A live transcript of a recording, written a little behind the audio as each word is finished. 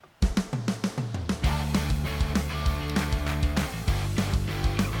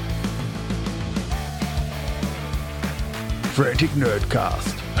Frantic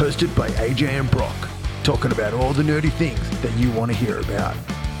Nerdcast, hosted by AJ and Brock, talking about all the nerdy things that you want to hear about.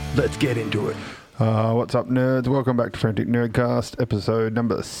 Let's get into it. What's up, nerds? Welcome back to Frantic Nerdcast, episode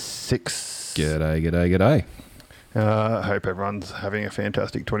number 6. G'day. Hope everyone's having a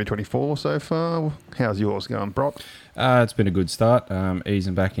fantastic 2024 so far. How's yours going, Brock? It's been a good start.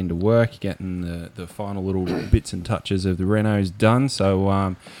 Easing back into work, getting the final little bits and touches of the renos done.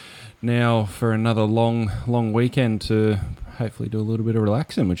 So now for another long weekend to hopefully do a little bit of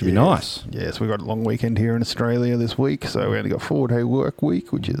relaxing, which would be nice. Yes, we got a long weekend here in Australia this week, so we only got a 4-day work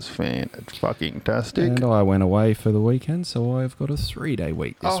week, which is fantastic. And I went away for the weekend, so I've got a 3-day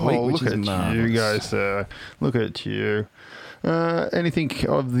week this week, which is marvelous. Look at you guys, look at you. Anything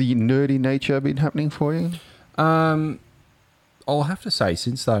of the nerdy nature been happening for you? I'll have to say,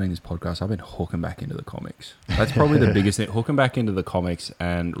 since starting this podcast, I've been hooking back into the comics. That's probably the biggest thing. Hooking back into the comics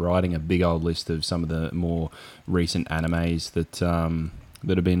and writing a big old list of some of the more recent animes that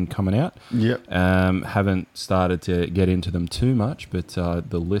have been coming out. Yep. Haven't started to get into them too much, but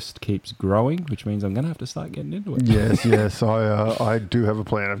the list keeps growing, which means I'm going to have to start getting into it. Yes. I do have a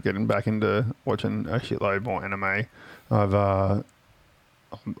plan of getting back into watching a shitload more anime.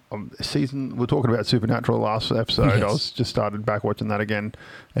 We're talking about Supernatural last episode. Yes. I was just started back watching that again,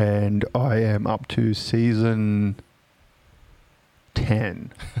 and I am up to season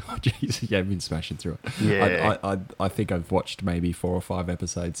 10. Oh, jeez, yeah, I've been smashing through it. Yeah, I think I've watched maybe 4 or 5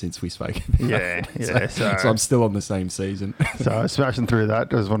 episodes since we spoke. Yeah. So I'm still on the same season. So I'm smashing through that.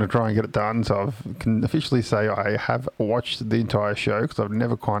 I just want to try and get it done. So I can officially say I have watched the entire show because I've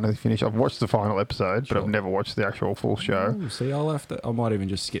never kind of finished. I've watched the final episode, but I've never watched the actual full show. Ooh, see, I might even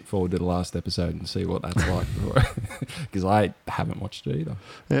just skip forward to the last episode and see what that's like, because I haven't watched it either.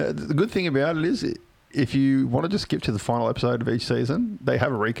 Yeah, the good thing about it is, if you want to just skip to the final episode of each season, they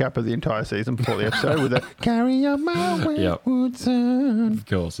have a recap of the entire season before the episode with a carry on my wayward son. Of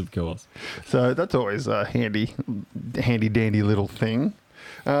course. So that's always a handy dandy little thing.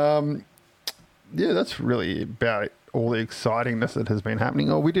 Yeah, that's really about it. All the excitingness that has been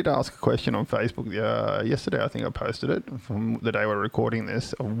happening. Oh, we did ask a question on Facebook yesterday. I think I posted it from the day we're recording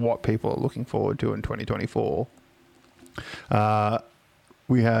this, of what people are looking forward to in 2024.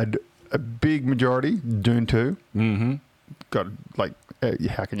 We had a big majority, Dune 2. Mm-hmm. Got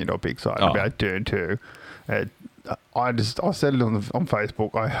how can you not be excited about Dune 2? I said it on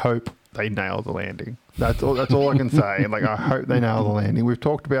Facebook. I hope they nail the landing. That's all I can say. I hope they nail the landing. We've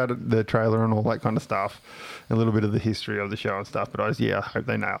talked about it, the trailer and all that kind of stuff, a little bit of the history of the show and stuff. But I hope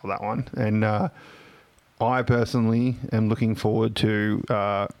they nail that one. And I personally am looking forward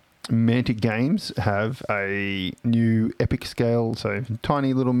to. Mantic Games have a new epic scale, so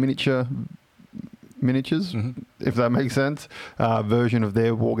tiny little miniatures, if that makes sense, version of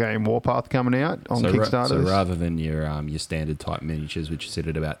their Wargame Warpath coming out on Kickstarter. So rather than your standard type miniatures, which sit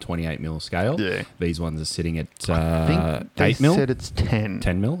at about 28mm scale, these ones are sitting at 8mm? They said it's 10.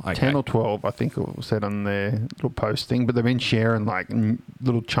 10mm? Okay. 10 or 12, I think it was said on their little post thing, but they've been sharing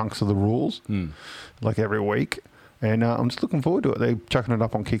little chunks of the rules every week. And I'm just looking forward to it. They're chucking it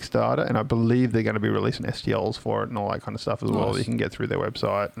up on Kickstarter, and I believe they're going to be releasing STLs for it and all that kind of stuff as well. You can get through their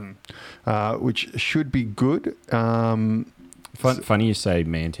website, and which should be good. Funny you say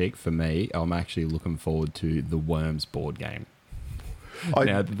Mantic. For me, I'm actually looking forward to the Worms board game.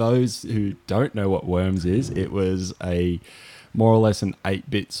 Now, those who don't know what Worms is, it was more or less an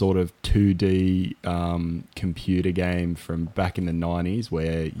 8-bit sort of 2D computer game from back in the 90s,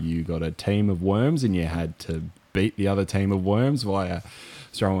 where you got a team of worms and you had to beat the other team of worms via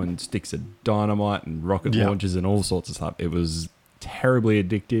throwing sticks of dynamite and rocket launchers and all sorts of stuff. It was terribly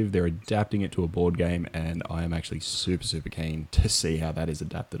addictive. They're adapting it to a board game, and I am actually super keen to see how that is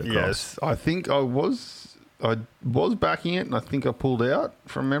adapted across. Yes, I think I was backing it, and I think I pulled out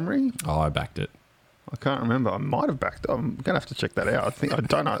from memory. Oh, I backed it. I can't remember. I might have backed it. I'm gonna have to check that out. I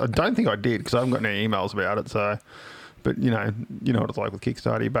don't know. I don't think I did, because I haven't got any emails about it. So. But you know what it's like with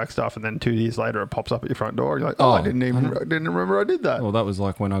Kickstarter. You back stuff, and then 2 years later, it pops up at your front door. You're like, I didn't remember I did that. Well, that was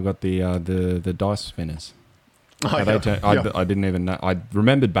like when I got the dice spinners. I didn't even know. I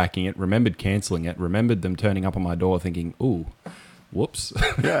remembered backing it, remembered cancelling it, remembered them turning up on my door, thinking, "Ooh, whoops."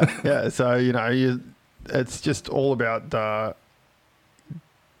 Yeah. So it's just all about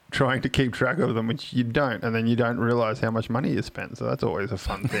trying to keep track of them, which you don't, and then you don't realise how much money you spent. So that's always a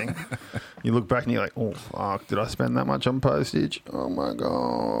fun thing. You look back and you're like, oh, fuck, did I spend that much on postage? Oh, my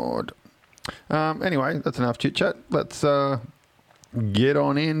God. Anyway, that's enough chit-chat. Let's get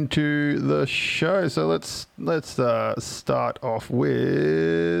on into the show. So let's start off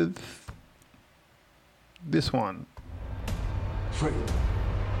with this one.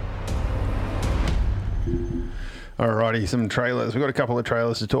 Alrighty, some trailers. We've got a couple of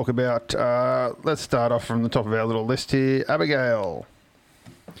trailers to talk about. Let's start off from the top of our little list here. Abigail.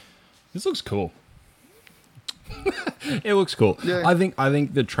 This looks cool. It looks cool. Yeah. I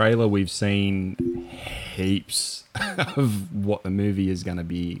think the trailer we've seen heaps of what the movie is going to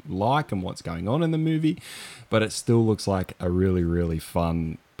be like and what's going on in the movie, but it still looks like a really, really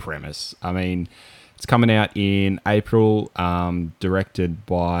fun premise. I mean, it's coming out in April, directed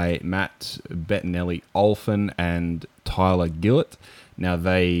by Matt Bettinelli-Olphin and Tyler Gillett. Now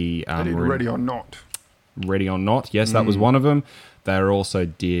they did Ready or Not. Ready or Not, yes, that was one of them. They also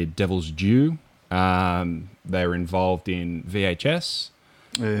did Devil's Due. They're involved in VHS.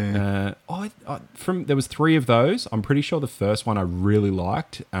 Yeah. There was 3 of those. I'm pretty sure the first one I really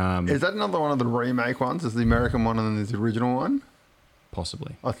liked. Is that another one of the remake ones? Is the American one and then there's the original one?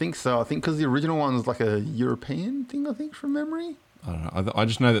 Possibly. I think so. I think because the original one is like a European thing, I think, from memory. I don't know. I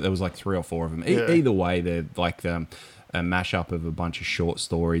just know that there was like 3 or 4 of them. Yeah. Either way, they're like a mashup of a bunch of short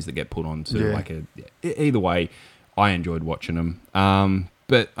stories that get put onto either way, I enjoyed watching them.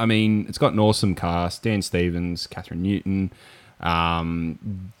 But, I mean, it's got an awesome cast. Dan Stevens, Catherine Newton, Giancarlo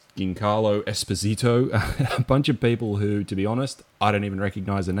Esposito, a bunch of people who, to be honest, I don't even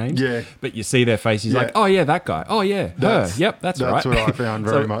recognize the names. Yeah. But you see their faces, like, oh, yeah, that guy. Oh, yeah, her. Yep, that's right. That's what I found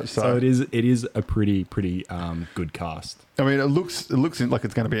very much so. So it is a pretty good cast. I mean, it looks like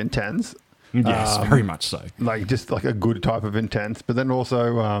it's going to be intense. Yes, very much so. Like, just like a good type of intense. But then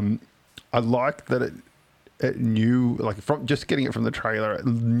also, I like that it knew, like, from just getting it from the trailer, it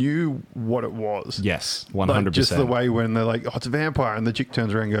knew what it was. Yes, 100%. Like, just the way when they're like, oh, it's a vampire, and the chick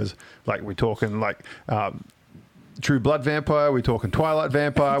turns around and goes, like, we're talking like True Blood vampire, we're talking Twilight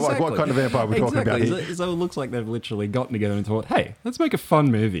vampire. Exactly. Like, what kind of vampire are we talking about here? So it looks like they've literally gotten together and thought, hey, let's make a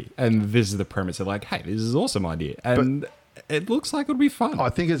fun movie. And this is the premise. They're like, hey, this is an awesome idea. And it looks like it'll be fun. I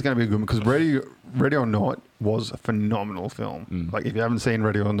think it's going to be a good one because Ready or Not was a phenomenal film. Like, if you haven't seen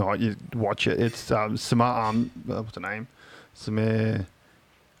Ready or Not, you watch it. It's Samar, what's her name? Samir.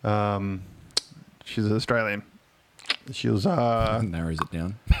 She's an Australian. She was. Narrows it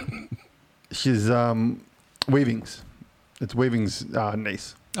down. She's Weaving's. It's Weaving's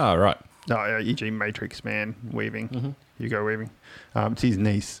niece. Oh, right. E.G. Matrix man, Weaving. Hugo Weaving. It's his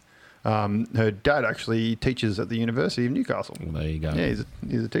niece. Her dad actually teaches at the University of Newcastle. Well, there you go. Yeah,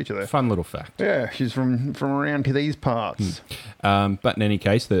 he's a teacher there. Fun little fact. Yeah, she's from around to these parts. But in any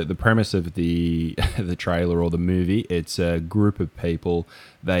case, the premise of the the trailer or the movie, it's a group of people.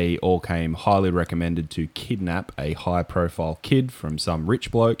 They all came highly recommended to kidnap a high-profile kid from some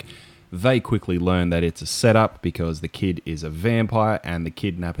rich bloke. They quickly learn that it's a setup because the kid is a vampire and the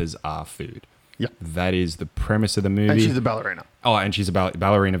kidnappers are food. Yep. That is the premise of the movie. And she's a ballerina. Oh, and she's a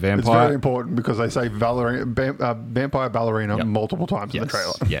ballerina vampire. It's very important because they say vampire ballerina multiple times in the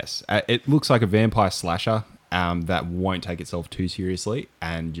trailer. Yes. It looks like a vampire slasher that won't take itself too seriously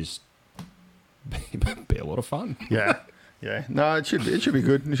and just be a lot of fun. Yeah. Yeah. No, it should be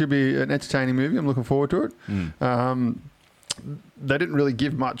good. It should be an entertaining movie. I'm looking forward to it. They didn't really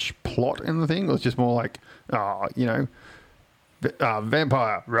give much plot in the thing. It was just more like,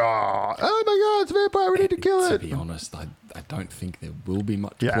 vampire. Rah. Oh my God, it's a vampire. We need to kill it. To be honest, I don't think there will be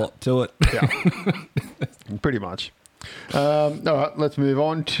much plot to it. Yeah. Pretty much. All right, let's move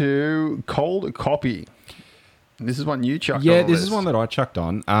on to Cold Copy. This is one you chucked on. Yeah, this is one that I chucked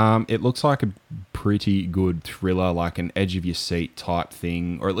on. It looks like a pretty good thriller, like an edge of your seat type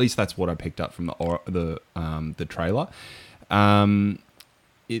thing, or at least that's what I picked up from the trailer.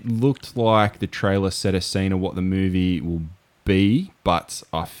 It looked like the trailer set a scene of what the movie will be, but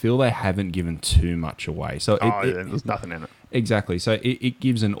I feel they haven't given too much away. So there's nothing in it. Exactly. So it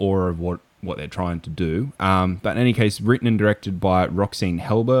gives an aura of what they're trying to do. But in any case, written and directed by Roxane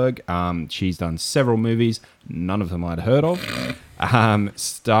Hellberg. She's done several movies, none of them I'd heard of.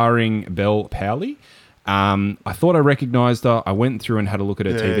 Starring Belle Powley. I thought I recognised her. I went through and had a look at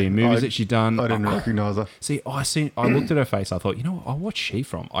her TV movies that she'd done. I didn't recognise her. See, I looked at her face. I thought, what's she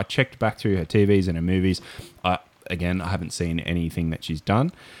from? I checked back through her TVs and her movies. Again, I haven't seen anything that she's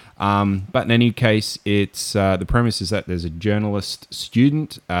done. But in any case, it's the premise is that there's a journalist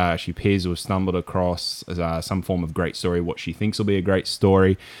student. She appears to have stumbled across some form of great story, what she thinks will be a great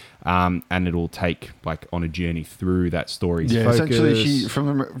story. And it'll take on a journey through that story's focus. Essentially, she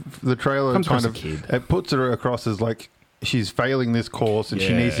from the trailer comes kind across of a kid. It puts her across as like she's failing this course and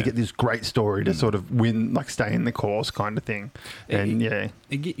she needs to get this great story to sort of win, stay in the course kind of thing. And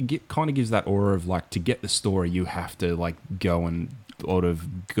it kind of gives that aura of to get the story, you have to go and sort of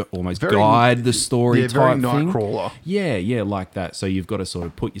almost guide the story type very thing. Nightcrawler. Yeah, like that. So you've got to sort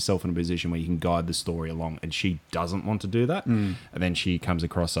of put yourself in a position where you can guide the story along, and she doesn't want to do that. And then she comes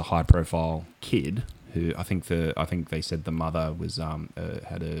across a high-profile kid who I think they said the mother was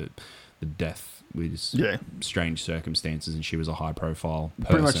had the death with strange circumstances, and she was a high profile person.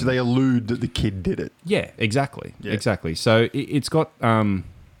 Pretty much, they allude that the kid did it. Yeah, exactly. So it's got. I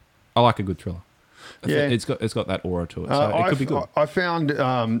like a good thriller. It's got that aura to it, so it could be good. I found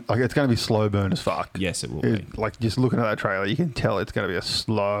like it's going to be slow burn as fuck. Yes, it will be. Like just looking at that trailer, you can tell it's going to be a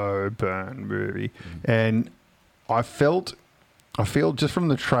slow burn movie, and I feel just from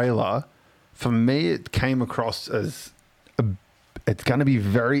the trailer, for me, it came across as it's going to be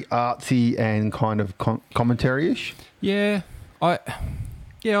very artsy and kind of commentary-ish. Yeah, I'd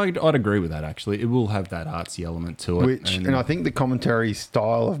agree with that, actually. It will have that artsy element to it. And I think the commentary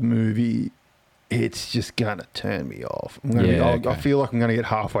style of movie, it's just going to turn me off. I feel like I'm going to get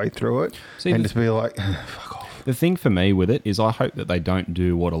halfway through it and just be like, fuck off. The thing for me with it is I hope that they don't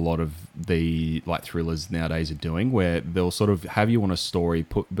do what a lot of the like thrillers nowadays are doing, where they'll sort of have you on a story,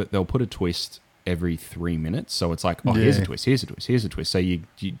 but they'll put a twist every 3 minutes. So it's like, here's a twist, here's a twist, here's a twist. So you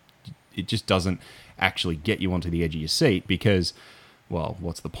it just doesn't actually get you onto the edge of your seat because, well,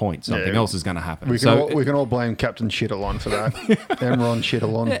 what's the point? Something else is going to happen. We can all blame Captain Shittalon for that. Emron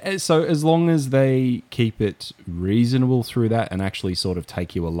Shittalon. So as long as they keep it reasonable through that and actually sort of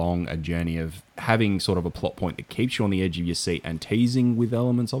take you along a journey of having sort of a plot point that keeps you on the edge of your seat and teasing with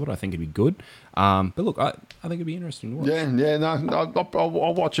elements of it, I think it'd be good. But look, I think it'd be interesting to watch.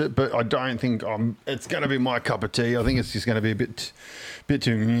 I'll watch it, but I don't think it's going to be my cup of tea. I think it's just going to be a bit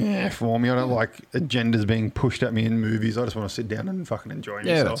too for me. I don't like agendas being pushed at me in movies. I just want to sit down and fucking enjoy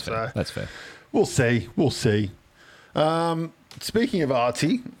myself. That's fair. We'll see. Speaking of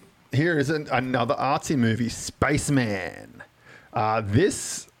artsy, here is another artsy movie, Spaceman.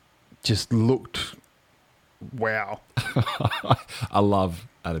 This just looked wow. I love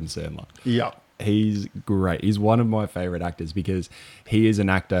Adam Sandler. Yeah. He's great. He's one of my favorite actors because he is an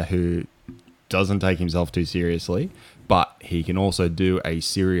actor who doesn't take himself too seriously, but he can also do a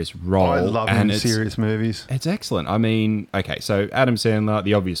serious role. I love him in serious movies. It's excellent. I mean, okay, so Adam Sandler,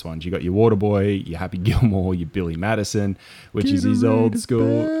 the obvious ones. You got your Waterboy, your Happy Gilmore, your Billy Madison, which is his old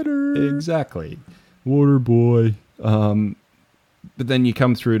school. Better. Exactly. Waterboy. But then you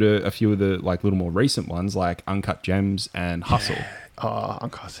come through to a few of the like little more recent ones like Uncut Gems and Hustle.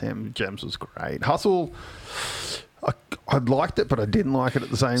 Uncut Gems was great. Hustle, I liked it, but I didn't like it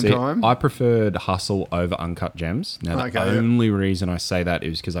at the same time. I preferred Hustle over Uncut Gems. Now, the only reason I say that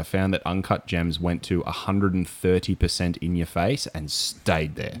is because I found that Uncut Gems went to 130% in your face and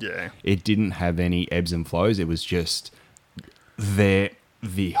stayed there. Yeah. It didn't have any ebbs and flows. It was just there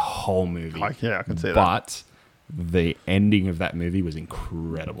the whole movie. I can see that. But the ending of that movie was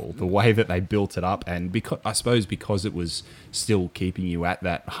incredible. The way that they built it up, and because it was still keeping you at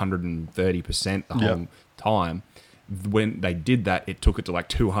that 130% the whole time, when they did that, it took it to like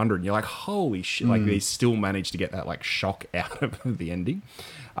 200. And you're like, holy shit! Like they still managed to get that like shock out of the ending.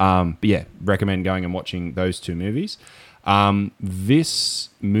 But yeah, recommend going and watching those two movies. This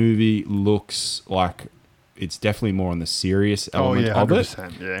movie looks like it's definitely more on the serious element of it.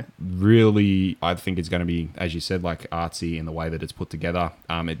 Yeah. Really, I think it's going to be, as you said, like artsy in the way that it's put together.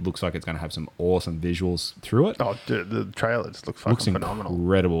 It looks like it's going to have some awesome visuals through it. Oh, dude, the trailer just looks fucking phenomenal.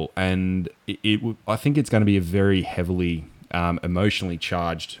 Incredible. And I think it's going to be a very heavily emotionally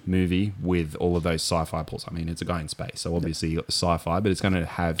charged movie with all of those sci-fi pulls. I mean, it's a guy in space, so obviously you got the sci-fi, but it's going to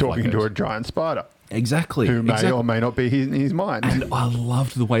have talking to a giant spider. Exactly. Who may or may not be in his mind. And I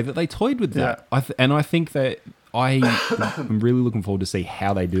loved the way that they toyed with that. And I think that I'm really looking forward to see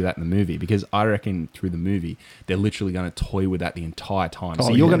how they do that in the movie, because I reckon through the movie they're literally going to toy with that the entire time.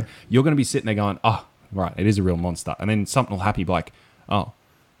 So you're going to be sitting there going, oh, right, it is a real monster. And then something will happen like, oh,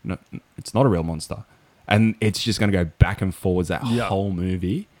 no, it's not a real monster. And it's just going to go back and forwards that whole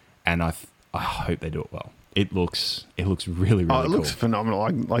movie. And I hope they do it well. It looks really, really cool. It looks phenomenal.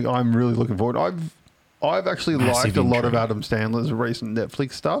 I'm really looking forward. I've actually liked a lot of Adam Sandler's recent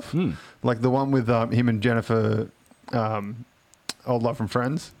Netflix stuff, like the one with him and Jennifer, old love from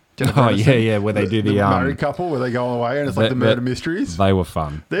Friends. Jennifer where they do the married couple where they go away and it's like the murder mysteries. They were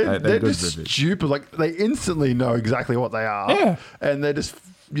fun. They're just stupid. Like they instantly know exactly what they are, and they're just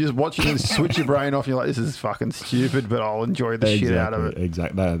watching them switch your brain off. And you're like, this is fucking stupid, but I'll enjoy the shit out of it.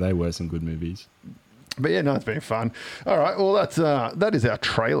 Exactly, they were some good movies. But yeah, no, it's been fun. All right, well, that is our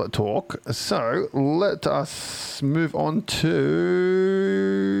trailer talk. So let us move on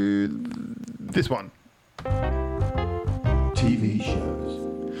to this one. TV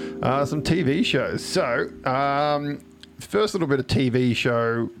shows. Some TV shows. So, first little bit of TV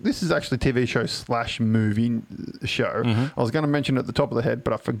show. This is actually TV show / movie show. I was going to mention it at the top of the head,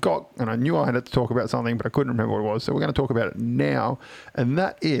 but I forgot, and I knew I had to talk about something, but I couldn't remember what it was. So we're going to talk about it now, and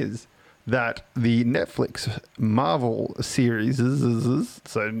that is that the Netflix Marvel series,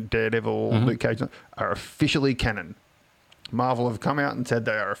 so Daredevil, Luke Cage, are officially canon. Marvel have come out and said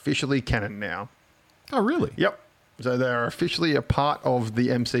they are officially canon now. Oh, really? Yep. So they are officially a part of the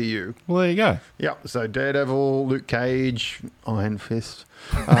MCU. Well, there you go. Yep. So Daredevil, Luke Cage, Iron Fist,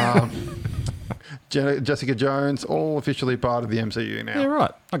 Jessica Jones, all officially part of the MCU now. Yeah,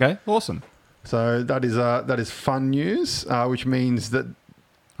 right. Okay, awesome. So that is fun news, which means that.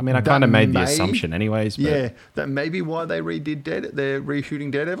 I mean, I kind of made the assumption, anyways. But yeah, that may be why they redid they're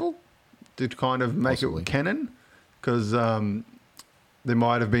reshooting Daredevil to kind of make it canon, because they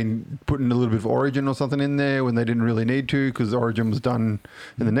might have been putting a little bit of Origin or something in there when they didn't really need to, because Origin was done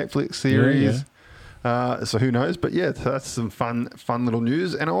in the Netflix series. Yeah. So who knows? But yeah, so that's some fun little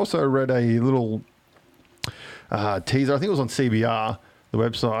news. And I also read a little teaser. I think it was on CBR, the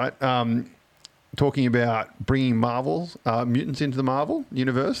website, talking about bringing mutants into the Marvel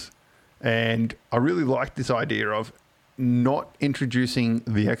universe. And I really liked this idea of not introducing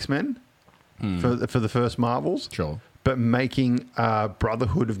the X-Men for the first Marvels. Sure. But making a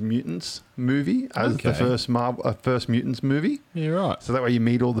Brotherhood of Mutants movie as the first Mutants movie. Yeah, right. So that way you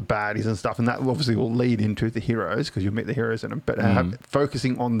meet all the baddies and stuff, and that obviously will lead into the heroes, because you'll meet the heroes in them. But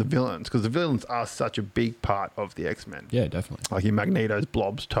focusing on the villains, because the villains are such a big part of the X-Men. Yeah, definitely. Like your Magnetos,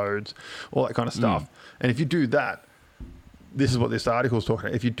 Blobs, Toads, all that kind of stuff. And if you do that, this is what this article is talking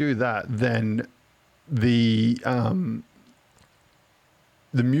about. If you do that, then the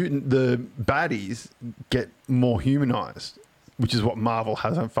baddies get more humanized, which is what Marvel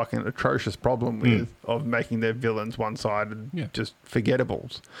has a fucking atrocious problem with, of making their villains one-sided, just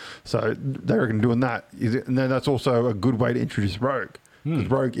forgettables. So they reckon doing that, and then that's also a good way to introduce Rogue. Because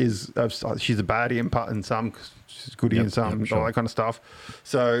Rogue is, she's a baddie in some, she's goodie in some, all that kind of stuff.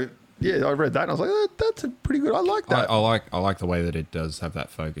 So yeah, I read that and I was like, that's a pretty good. I like that. I like the way that it does have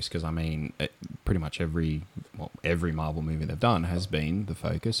that focus, because I mean, pretty much every Marvel movie they've done has been the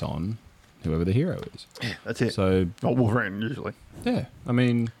focus on whoever the hero is. Yeah, that's it. So Wolverine usually. Yeah, I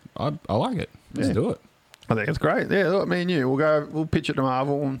mean, I like it. Let's do it. I think it's great. Yeah, look, me and you, we'll pitch it to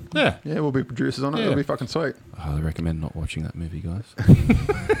Marvel. And we'll be producers on it. It'll be fucking sweet. I highly recommend not watching that movie, guys.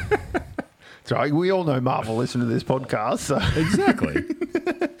 That's right. We all know Marvel listen to this podcast. So. Exactly.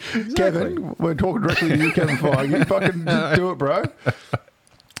 Kevin, we're talking directly to you, Kevin Feige. Fucking just do it, bro.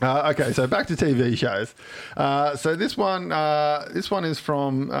 Okay, so back to TV shows. So this one is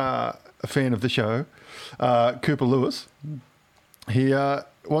from a fan of the show, Cooper Lewis. He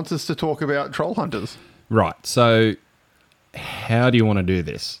wants us to talk about troll hunters. Right. So how do you want to do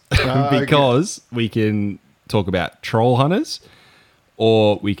this? Because we can talk about troll hunters,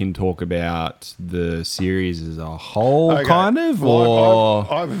 or we can talk about the series as a whole, kind of. Or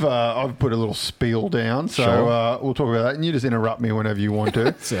I've put a little spiel down, so we'll talk about that, and you just interrupt me whenever you want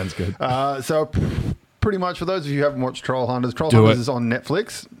to. Sounds good. So pretty much, for those of you who haven't watched Troll Hunters, Hunters is on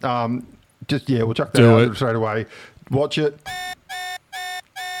Netflix. We'll chuck that out straight away. Watch it.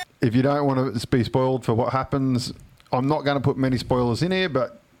 If you don't want to be spoiled for what happens, I'm not going to put many spoilers in here,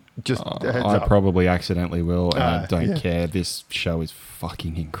 but just a heads up. I probably accidentally will, and I don't care. This show is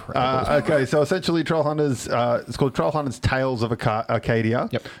fucking incredible. Okay, so essentially Troll Hunters, it's called Troll Hunters Tales of Arcadia.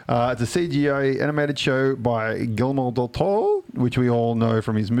 Yep. It's a CGI animated show by Guillermo del Toro, which we all know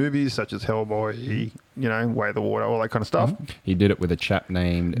from his movies such as Hellboy, Way of the Water, all that kind of stuff. He did it with a chap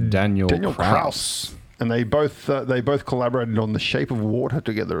named Daniel Kraus. And they both collaborated on The Shape of Water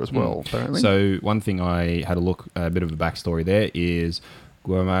together as well, apparently. So one thing I had a bit of a backstory there is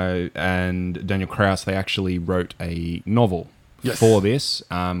Guillermo and Daniel Kraus, they actually wrote a novel for this,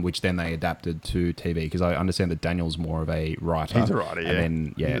 which then they adapted to TV, because I understand that Daniel's more of a writer. He's a writer, yeah. And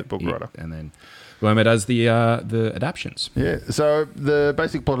then, he's a book writer. And then Guillermo does the adaptions. Yeah, so the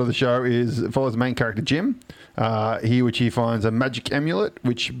basic plot of the show follows the main character, Jim, which he finds a magic amulet,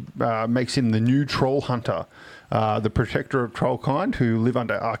 which makes him the new troll hunter, the protector of trollkind who live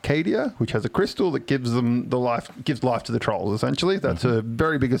under Arcadia, which has a crystal that gives life to the trolls, essentially. That's a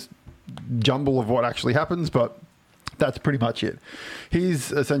very biggest jumble of what actually happens, but that's pretty much it.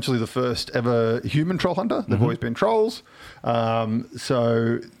 He's essentially the first ever human troll hunter. They've always been trolls.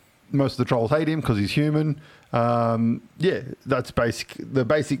 So most of the trolls hate him because he's human. That's the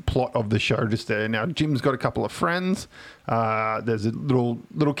basic plot of the show just there. Now, Jim's got a couple of friends. There's a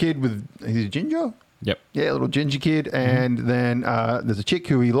little kid he's a ginger? Yep. Yeah, a little ginger kid. And then there's a chick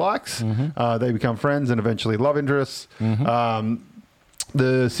who he likes. They become friends and eventually love interests.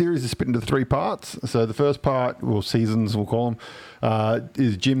 The series is split into 3 parts. So the first part, seasons we'll call them,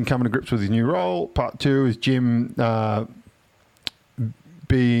 is Jim coming to grips with his new role. Part 2 is Jim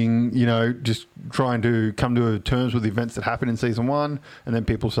being being, just trying to come to terms with the events that happen in season 1, and then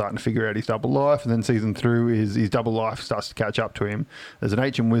people starting to figure out his double life, and then season 2 is his double life starts to catch up to him. There's an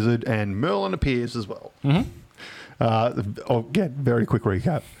ancient wizard, and Merlin appears as well. Again, very quick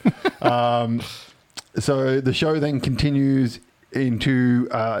recap. So the show then continues into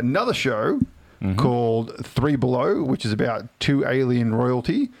another show called Three Below, which is about 2 alien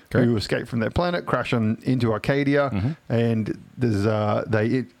royalty who escape from their planet, crash into Arcadia, and there's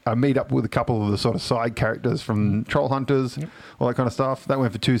they meet up with a couple of the sort of side characters from Troll Hunters, all that kind of stuff. That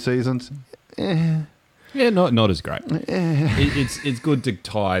went for 2 seasons. Yeah, not as great. It's good to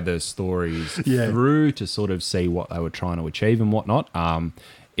tie the stories through to sort of see what they were trying to achieve and whatnot.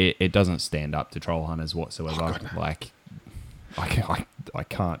 It doesn't stand up to Troll Hunters whatsoever. I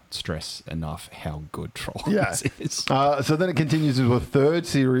can't stress enough how good Troll Hunters is. So then it continues with a third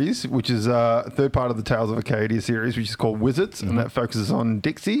series, which is a third part of the Tales of Arcadia series, which is called Wizards, and that focuses on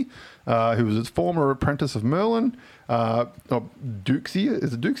Dixie, who was a former apprentice of Merlin. Dukesy,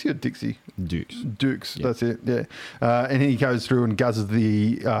 is it Dukesy or Dixie? Dukes, yep. That's it, yeah. And he goes through and gathers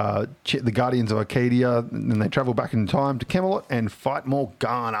the Guardians of Arcadia, and then they travel back in time to Camelot and fight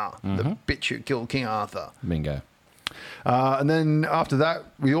Morgana, the bitch who killed King Arthur. Bingo. And then after that,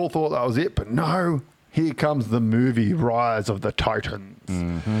 we all thought that was it, but no, here comes the movie Rise of the Titans,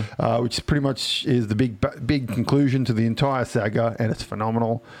 which pretty much is the big conclusion to the entire saga, and it's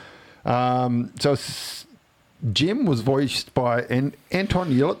phenomenal. Jim was voiced by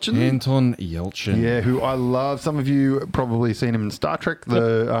Anton Yelchin. Anton Yelchin. Yeah, who I love. Some of you probably seen him in Star Trek,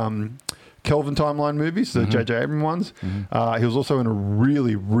 the Kelvin timeline movies, the J.J. Abrams ones. He was also in a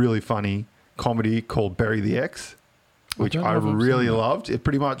really, really funny comedy called Bury the Ex, which I really loved. It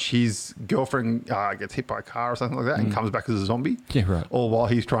pretty much his girlfriend gets hit by a car or something like that and comes back as a zombie. Yeah, right. All while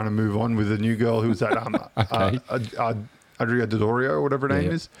he's trying to move on with a new girl who's that Adria Dodorio or whatever her name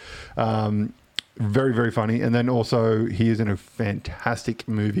is. Very, very funny. And then also he is in a fantastic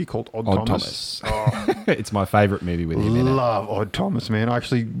movie called Odd Thomas. Oh. It's my favourite movie with him in it. Love Odd Thomas, man. I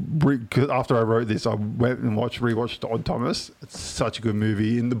actually, after I wrote this, I went and rewatched Odd Thomas. It's such a good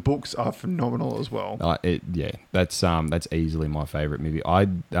movie. And the books are phenomenal as well. That's easily my favourite movie.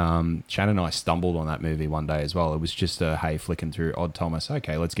 Shannon and I stumbled on that movie one day as well. It was just flicking through Odd Thomas.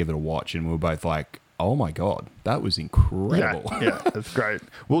 Okay, let's give it a watch. And we were both like, oh my God, that was incredible. Yeah, it's great.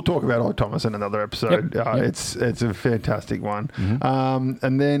 We'll talk about Odd Thomas in another episode. It's a fantastic one.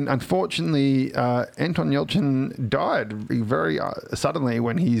 And then, unfortunately, Anton Yelchin died very suddenly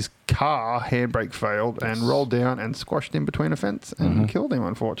when his car handbrake failed and rolled down and squashed in between a fence and killed him,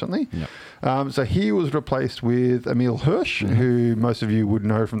 unfortunately. So he was replaced with Emil Hirsch, who most of you would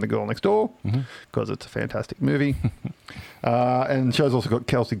know from The Girl Next Door, because it's a fantastic movie. And the show's also got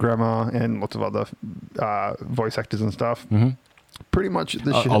Kelsey Grammer and lots of other voice actors and stuff. Pretty much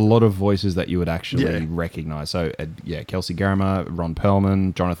a lot of voices that you would actually recognise. So, Kelsey Grammer, Ron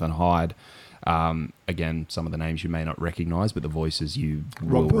Perlman, Jonathan Hyde. Again, some of the names you may not recognise, but the voices you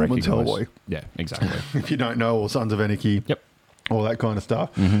will recognise. Hellboy. Yeah, exactly. If you don't know, or Sons of Anarchy. All that kind of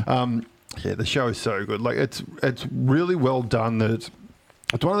stuff. The show is so good. Like it's really well done. It's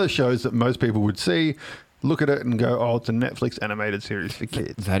one of those shows that most people would see, look at it and go, oh, it's a Netflix animated series for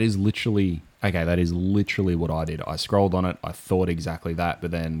kids. That is literally what I did. I scrolled on it. I thought exactly that. But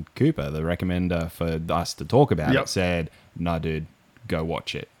then Cooper, the recommender for us to talk about it, said, no, dude, go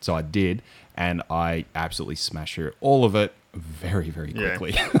watch it. So I did. And I absolutely smashed through all of it very, very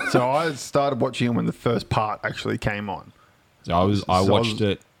quickly. So I started watching it when the first part actually came on. So I was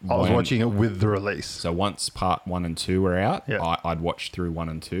watching it with the release. So once part 1 and 2 were out, I'd watch through 1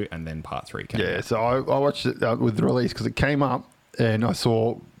 and 2, and then part 3 came out. So I watched it with the release because it came up, and I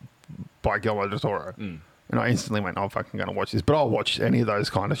saw by Guillermo del Toro, and I instantly went, "I'm fucking going to watch this." But I'll watch any of those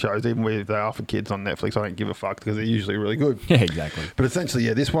kind of shows, even if they are for kids on Netflix. I don't give a fuck because they're usually really good. Yeah, exactly. But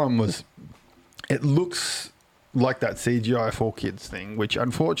essentially, this one was. It looks like that CGI for kids thing, which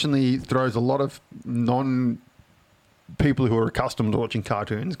unfortunately throws a lot of people who are accustomed to watching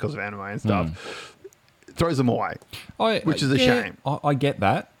cartoons because of anime and stuff, throws them away, which is a shame. I get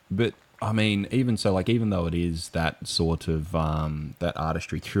that, but I mean, even though it is that sort of that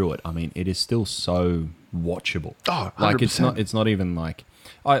artistry through it, I mean, it is still so watchable. Oh, 100%. It's not even like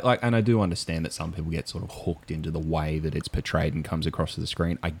and I do understand that some people get sort of hooked into the way that it's portrayed and comes across to the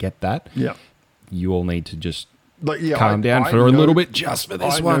screen. I get that. Yeah, you all need to just. Calm down for a little bit just for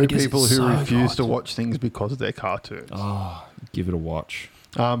this one. I know people who refuse to watch things because of their cartoons. Oh, give it a watch.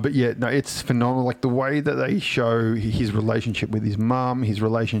 But it's phenomenal. Like the way that they show his relationship with his mum, his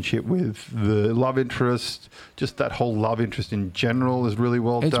relationship with the love interest, just that whole love interest in general is really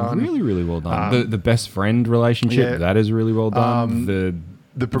well done. It's really, really well done. The best friend relationship, that is really well done.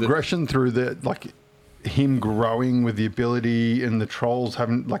 the progression through the like him growing with the ability and the trolls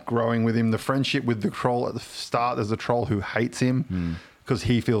having like growing with him, the friendship with the troll at the start. There's a troll who hates him because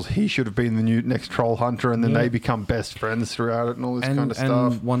he feels he should have been the new next troll hunter, and then they become best friends throughout it and all this kind of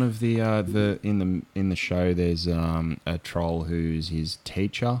stuff. And one of the in the show, there's a troll who's his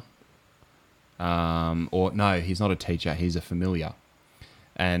teacher. Or no, he's not a teacher. He's a familiar,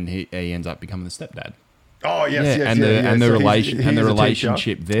 and he ends up becoming the stepdad. Oh yes, and the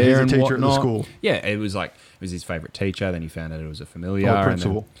relationship there he's a and teacher whatnot. At the school. Yeah, it was his favorite teacher. Then he found out it was a familiar. Oh, the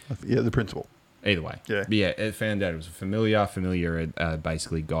principal. The principal. Either way, it found out it was a familiar. Familiar are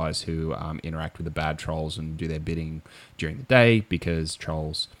basically guys who interact with the bad trolls and do their bidding during the day because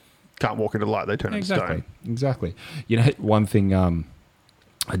trolls can't walk into light; they turn into stone. Exactly. You know, one thing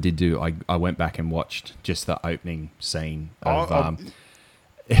I did do. I went back and watched just the opening scene of.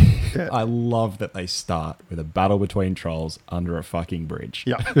 I love that they start with a battle between trolls under a fucking bridge.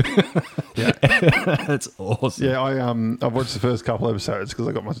 Yeah, that's awesome. Yeah, I've watched the first couple episodes because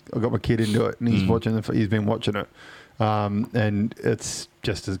I got my kid into it, and he's he's been watching it, and it's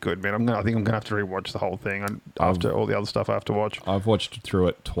just as good, man. I think I'm gonna have to rewatch the whole thing after all the other stuff I have to watch. I've watched through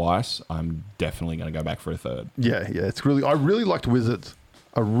it twice. I'm definitely gonna go back for a third. Yeah, it's really. I really liked Wizards.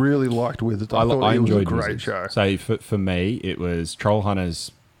 I really liked Wizards. I thought it was a great show. So for me, it was Troll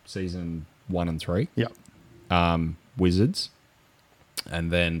Hunters season 1 and 3. Yeah. Wizards, and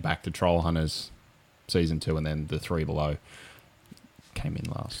then back to Troll Hunters season 2, and then the 3 below came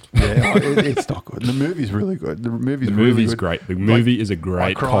in last. Yeah, it's not good. The movie's really good. The movie's really good. Great. The movie is a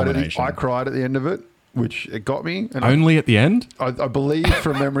great combination. I cried at the end of it, which it got me. And only at the end? I believe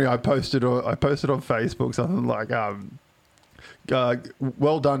from memory, I posted on Facebook something like,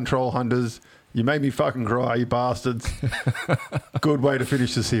 "Well done, Troll Hunters. You made me fucking cry, you bastards. Good way to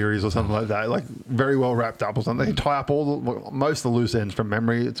finish the series," or something like that. Like very well wrapped up or something. They tie up most of the loose ends from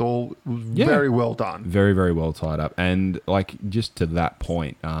memory. It's all very well done. Very, very well tied up. And like just to that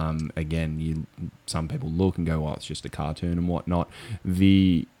point, again, some people look and go, "Oh, it's just a cartoon and whatnot."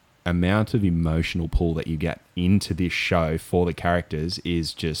 The amount of emotional pull that you get into this show for the characters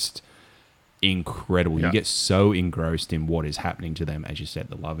is just incredible. You get so engrossed in what is happening to them, as you said,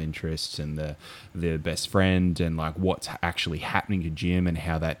 the love interests and the best friend, and like what's actually happening to Jim and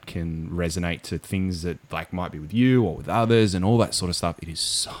how that can resonate to things that like might be with you or with others and all that sort of stuff. It is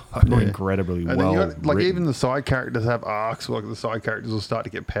so incredibly and well then like written. even the side characters have arcs. Like the side characters will start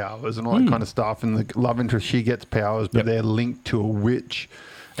to get powers and all that kind of stuff. And the love interest, she gets powers, but they're linked to a witch.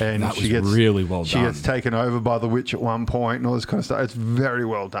 And that was really well done. She gets taken over by the witch at one point and all this kind of stuff. It's very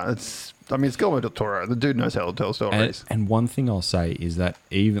well done. It's Guillermo del Toro. The dude knows how to tell stories. And one thing I'll say is that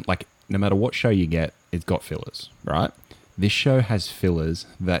even like no matter what show you get, it's got fillers, right? This show has fillers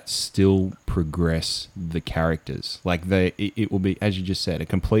that still progress the characters. Like it will be, as you just said, a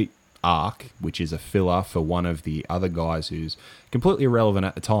complete arc, which is a filler for one of the other guys who's completely irrelevant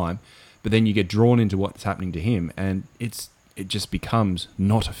at the time. But then you get drawn into what's happening to him, and it just becomes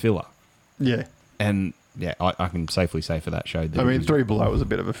not a filler. Yeah. And yeah, I can safely say for that show that 3 Below was a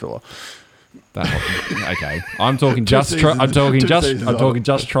bit of a filler. Okay, I'm talking just Troll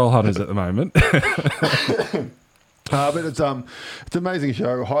Hunters at the moment. But it's an amazing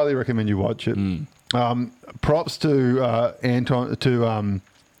show. Highly recommend you watch it. Props to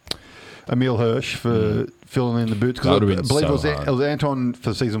Emil Hirsch for filling in the boots, because I believe it was Anton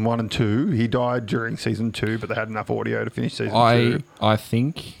for season 1 and 2. He died during season 2, but they had enough audio to finish season 2. I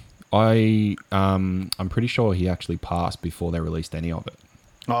think I'm pretty sure he actually passed before they released any of it.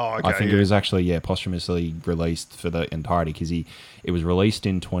 Oh, okay. I think it was actually posthumously released for the entirety, because it was released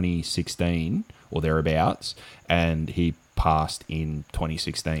in 2016 or thereabouts, and he passed in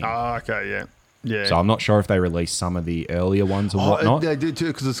 2016. Oh, okay, yeah. So I'm not sure if they released some of the earlier ones or whatnot. They did too,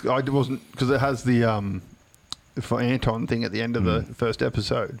 because it has the for Anton thing at the end of the first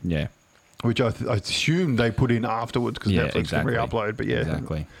episode. Yeah, which I assume they put in afterwards because Netflix can re-upload. But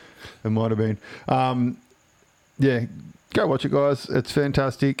exactly, it might have been. Go watch it, guys. It's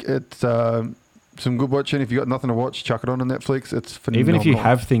fantastic. It's some good watching. If you got nothing to watch, chuck it on Netflix. It's phenomenal. Even if you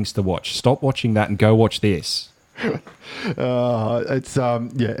have things to watch, stop watching that and go watch this. It's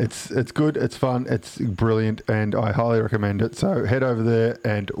good, it's fun, it's brilliant, and I highly recommend it. So head over there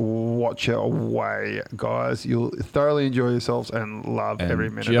and watch it away, guys. You'll thoroughly enjoy yourselves and love every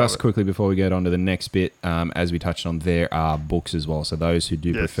minute of it. Just quickly before we get on to the next bit, as we touched on, there are books as well. So those who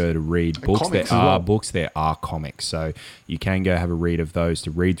do prefer to read books, there are comics. So you can go have a read of those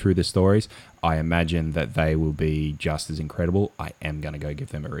to read through the stories. I imagine that they will be just as incredible. I am going to go give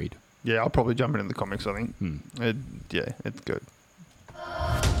them a read. Yeah, I'll probably jump in the comics, I think. It's good.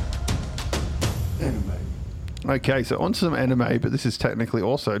 Anime. Okay, so on to some anime, but this is technically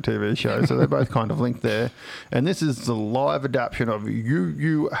also a TV show, so they're both kind of linked there. And this is the live adaptation of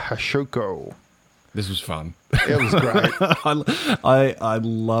Yu Hashuko. This was fun. It was great. I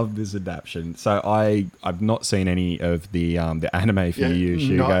love this adaptation. So I've not seen any of the anime for Yu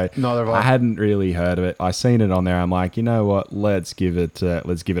Hashuko. Neither have I. I hadn't really heard of it. I seen it on there. I'm like, you know what? Let's give it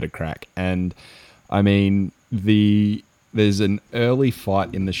a crack. And I mean, there's an early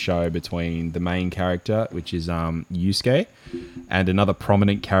fight in the show between the main character, which is Yusuke, and another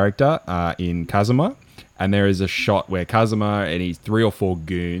prominent character in Kazuma. And there is a shot where Kazuma and his 3 or 4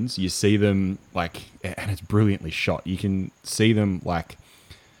 goons, you see them like, and it's brilliantly shot. You can see them like,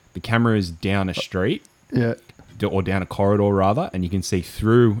 the camera is down a street, or down a corridor rather, and you can see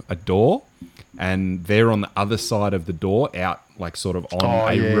through a door, and they're on the other side of the door, out like sort of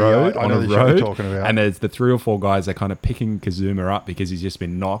on a road, and there's the 3 or 4 guys that are kind of picking Kazuma up because he's just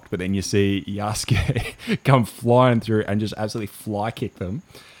been knocked, but then you see Yasuke come flying through and just absolutely fly kick them.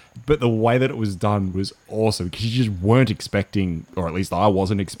 But the way that it was done was awesome because you just weren't expecting, or at least I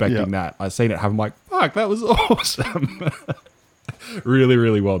wasn't expecting that. I seen it happen, I'm like, fuck, that was awesome. Really,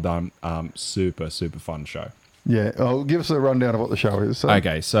 really well done. Super, super fun show. Yeah, give us a rundown of what the show is. So.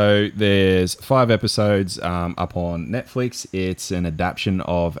 Okay, so there's 5 episodes up on Netflix. It's an adaptation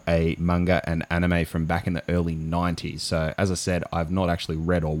of a manga and anime from back in the early 90s. So, as I said, I've not actually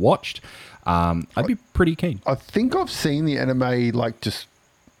read or watched. I'd be pretty keen. I think I've seen the anime,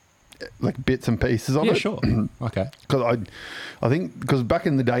 like bits and pieces of it. Yeah, sure. Okay. Because I think because back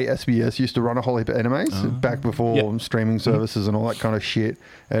in the day, SBS used to run a whole heap of animes back before streaming services and all that kind of shit.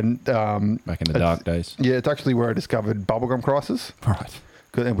 And back in the dark days. Yeah, it's actually where I discovered Bubblegum Crisis.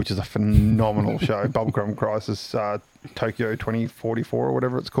 Right. Which is a phenomenal show. Bubblegum Crisis, Tokyo 2044 or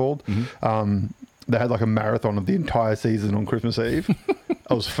whatever it's called. Mm-hmm. They had like a marathon of the entire season on Christmas Eve.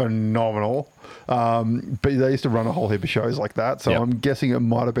 It was phenomenal. But they used to run a whole heap of shows like that. So I'm guessing it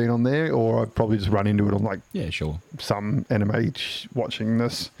might have been on there, or I'd probably just run into it on like some anime watching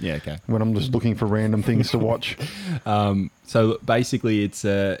this. Yeah, okay. When I'm just looking for random things to watch. So basically, it's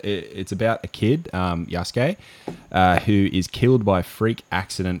about a kid, Yasuke, who is killed by a freak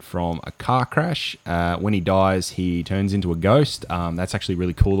accident from a car crash. When he dies, he turns into a ghost. That's actually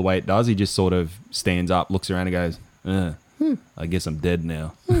really cool the way it does. He just sort of stands up, looks around and goes, I guess I'm dead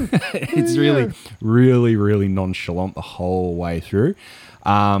now. It's really, really, really nonchalant the whole way through.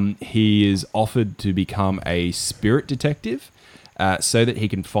 He is offered to become a spirit detective so that he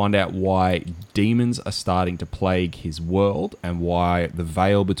can find out why demons are starting to plague his world and why the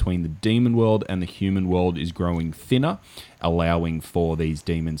veil between the demon world and the human world is growing thinner, allowing for these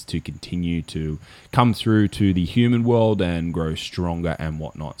demons to continue to come through to the human world and grow stronger and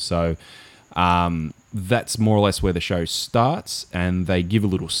whatnot. So that's more or less where the show starts, and they give a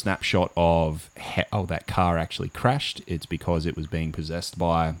little snapshot of how that car actually crashed. It's because it was being possessed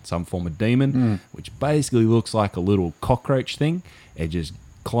by some form of demon, which basically looks like a little cockroach thing. It just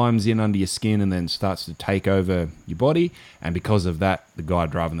climbs in under your skin and then starts to take over your body, and because of that, the guy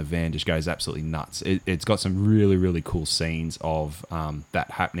driving the van just goes absolutely nuts. It's got some really, really cool scenes of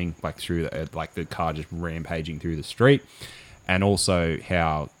that happening, like through like the car just rampaging through the street, and also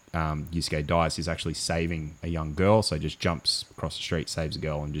how Yusuke dies. He's actually saving a young girl, so just jumps across the street, saves a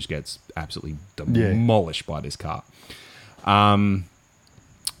girl, and just gets absolutely demolished by this car. And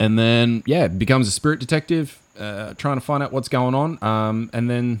then, becomes a spirit detective, trying to find out what's going on. And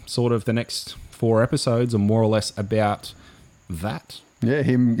then sort of the next 4 episodes are more or less about that. Yeah,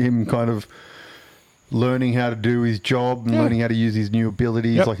 him kind of learning how to do his job and learning how to use his new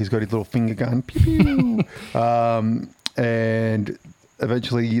abilities. Like he's got his little finger gun. Pew, pew. And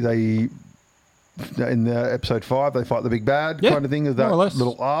eventually in the episode 5, they fight the big bad kind of thing of that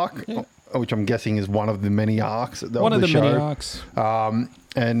little arc, which I'm guessing is one of the many arcs of the show. Many arcs.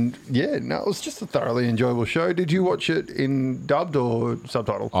 And it was just a thoroughly enjoyable show. Did you watch it in dubbed or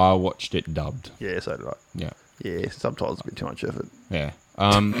subtitled? I watched it dubbed. Yeah, so did I. Yeah. Yeah, subtitles a bit too much effort. Yeah.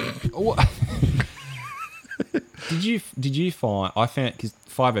 Did you find, I found, because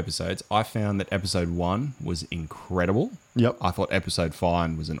 5 episodes, I found that episode 1 was incredible. Yep. I thought episode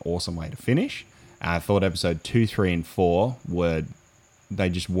 5 was an awesome way to finish. And I thought episode 2, 3, and 4 they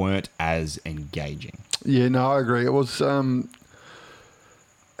just weren't as engaging. Yeah, no, I agree. It was, it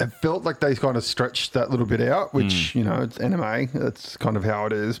felt like they kind of stretched that little bit out, which, it's anime. That's kind of how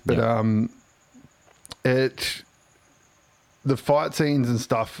it is. But the fight scenes and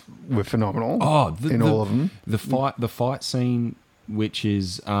stuff were phenomenal. Oh, all of them. The fight scene, which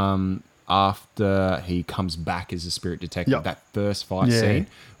is after he comes back as a spirit detective, that first fight scene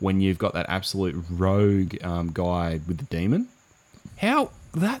when you've got that absolute rogue guy with the demon. How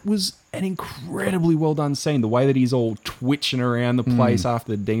that was an incredibly well done scene. The way that he's all twitching around the place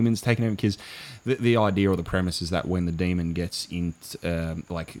after the demon's taken him, because the idea or the premise is that when the demon gets in,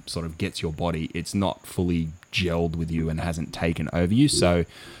 like sort of gets your body, it's not fully gelled with you and hasn't taken over you. So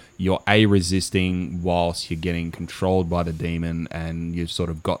you're resisting whilst you're getting controlled by the demon, and you've sort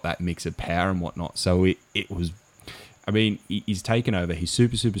of got that mix of power and whatnot. So it was, I mean, he's taken over. He's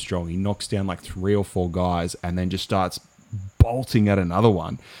super, super strong. He knocks down like 3 or 4 guys and then just starts bolting at another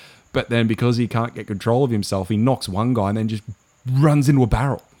one. But then because he can't get control of himself, he knocks one guy and then just runs into a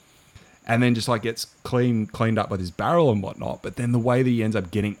barrel. And then just like gets cleaned up with his barrel and whatnot. But then the way that he ends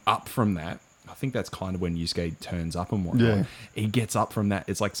up getting up from that, I think that's kind of when Yusuke turns up and whatnot. Yeah. He gets up from that.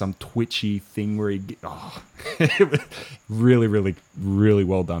 It's like some twitchy thing where it was really, really, really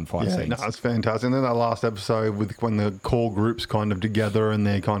well done fight scenes. No, it's fantastic. And then that last episode when the core group's kind of together and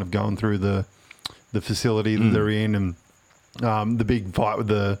they're kind of going through the facility that they're in, and the big fight with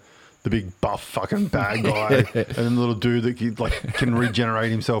the big buff fucking bad guy and then the little dude that can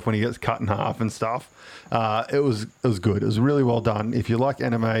regenerate himself when he gets cut in half and stuff. It was good. It was really well done. If you like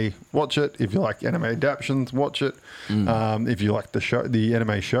anime, watch it. If you like anime adaptations, watch it. If you like the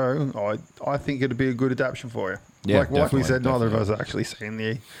anime show, I think it'd be a good adaptation for you. Yeah, like we said, neither of us have actually seen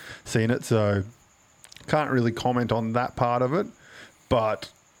it, so can't really comment on that part of it.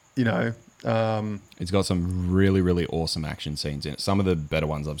 But it's got some really, really awesome action scenes in it. Some of the better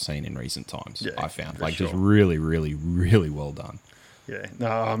ones I've seen in recent times. I found just really, really, really well done.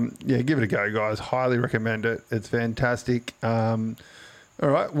 Give it a go, guys. Highly recommend it. It's fantastic. All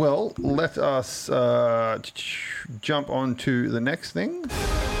right, well, let us jump on to the next thing.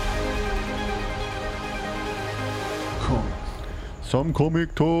 Some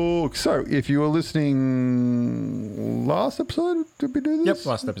comic talk. So, if you were listening last episode, did we do this? Yep,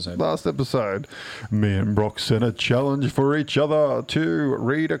 last episode. Last episode. Me and Brock set a challenge for each other to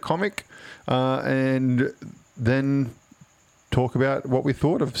read a comic and then talk about what we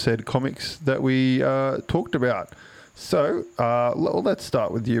thought of said comics that we talked about. So, let's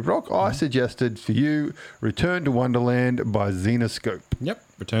start with you, Brock. I suggested for you Return to Wonderland by Xenoscope. Yep,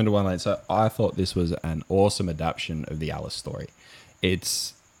 Return to Wonderland. So, I thought this was an awesome adaptation of the Alice story.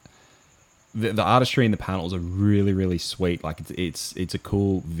 It's the artistry in the panels are really, really sweet. Like it's a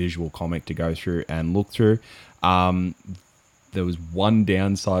cool visual comic to go through and look through. There was one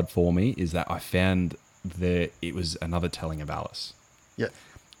downside for me is that I found that it was another telling of Alice. Yeah,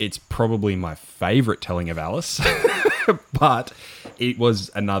 it's probably my favorite telling of Alice, but it was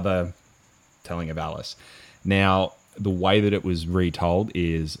another telling of Alice. Now, the way that it was retold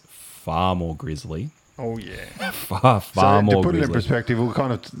is far more grisly. Oh yeah, far more. To put grisly. it in perspective,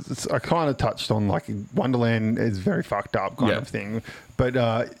 I kind of touched on like Wonderland is very fucked up kind of thing, but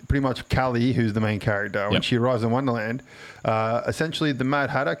pretty much Callie, who's the main character, when she arrives in Wonderland, essentially the Mad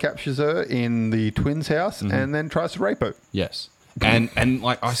Hatter captures her in the twins' house and then tries to rape her. Yes, and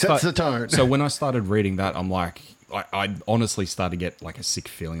like sets the tone. So when I started reading that, I'm like. I honestly started to get like a sick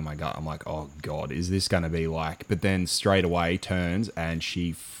feeling in my gut. I'm like, oh God, is this going to be like... But then straight away turns and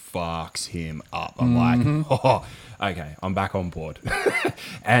she fucks him up. I'm like, oh, okay, I'm back on board.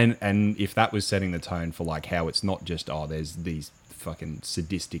 and if that was setting the tone for like how it's not just, there's these fucking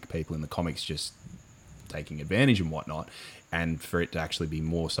sadistic people in the comics just taking advantage and whatnot, and for it to actually be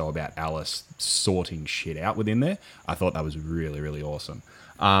more so about Alice sorting shit out within there, I thought that was really, really awesome.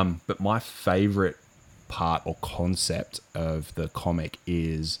 But my favorite part or concept of the comic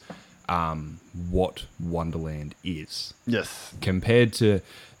is what Wonderland is. Yes. Compared to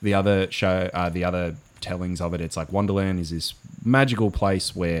the other show, the other tellings of it, it's like Wonderland is this magical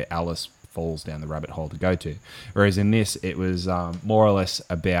place where Alice falls down the rabbit hole to go to. Whereas in this, it was more or less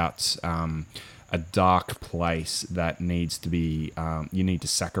about a dark place that needs to be, you need to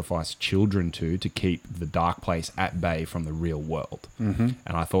sacrifice children to keep the dark place at bay from the real world. And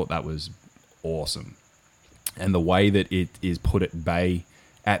I thought that was awesome. And the way that it is put at bay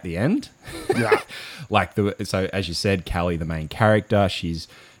at the end, so as you said, Callie, the main character, she's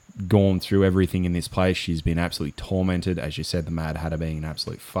gone through everything in this place. She's been absolutely tormented. As you said, the Mad Hatter being an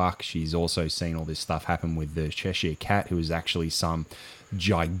absolute fuck. She's also seen all this stuff happen with the Cheshire Cat, who is actually some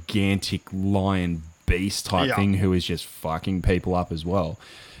gigantic lion beast type thing who is just fucking people up as well.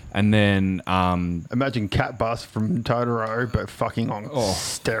 And then... imagine Cat Bus from Totoro, but fucking on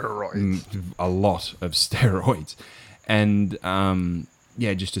steroids. A lot of steroids. And,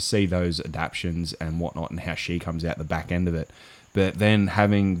 just to see those adaptions and whatnot and how she comes out the back end of it. But then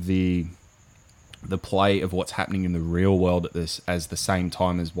having the play of what's happening in the real world at this as the same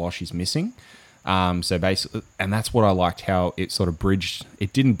time as while she's missing. So basically, and that's what I liked, how it sort of bridged.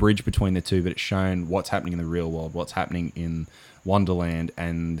 It didn't bridge between the two, but it's shown what's happening in the real world, what's happening in Wonderland,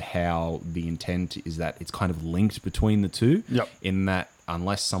 and how the intent is that it's kind of linked between the two. Yep. In that,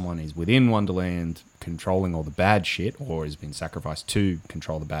 unless someone is within Wonderland controlling all the bad shit, or has been sacrificed to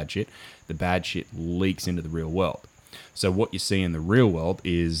control the bad shit leaks into the real world. So what you see in the real world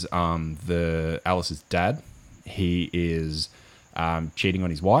is the Alice's dad. He is cheating on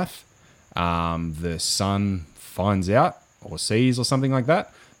his wife. The son finds out or sees or something like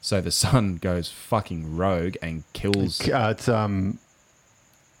that. So the son goes fucking rogue and kills. It's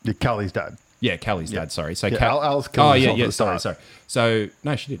Callie's dad. Yeah, Callie's dad. Sorry. So Alice killed herself at the Sorry. start. So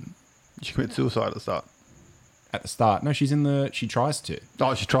no, she didn't. She committed suicide at the start. At the start, no, she's in the. She tries to.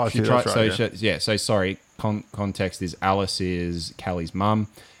 Oh, she tries to. That's right, so so sorry. Context is Alice is Callie's mum.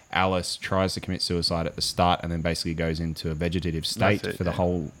 Alice tries to commit suicide at the start, and then basically goes into a vegetative state for the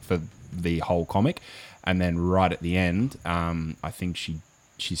whole comic, and then right at the end, I think she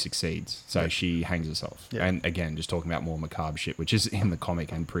succeeds. So she hangs herself. Yeah. And again, just talking about more macabre shit, which is in the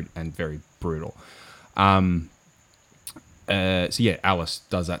comic and very brutal. So yeah, Alice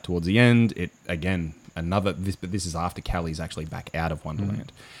does that towards the end. It again but this is after Callie's actually back out of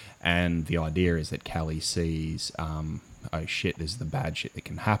Wonderland, and the idea is that Callie sees, oh shit, this is the bad shit that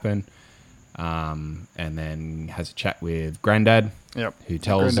can happen, and then has a chat with Granddad. Yep. Who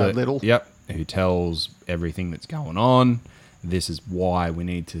tells Granddad Little. Yep. Who tells everything that's going on. This is why we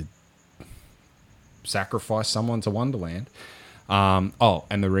need to sacrifice someone to Wonderland.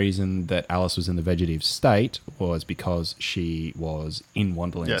 And the reason that Alice was in the vegetative state was because she was in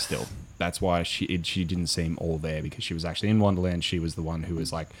Wonderland still. That's why she didn't seem all there, because she was actually in Wonderland. She was the one who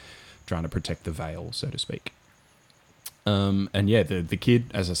was like trying to protect the veil, so to speak. And yeah, the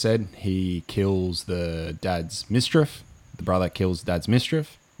kid, as I said, he kills the dad's mistress. The brother kills dad's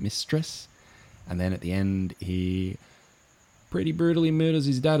mistress. And then at the end, he pretty brutally murders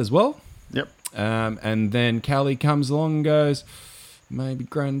his dad as well. Yep. And then Callie comes along and goes, maybe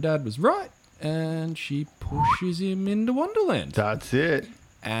Granddad was right. And she pushes him into Wonderland. That's it.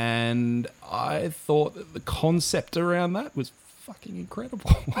 And I thought that the concept around that was fucking incredible.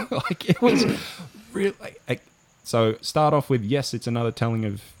 Like, it was really... So start off with, yes, it's another telling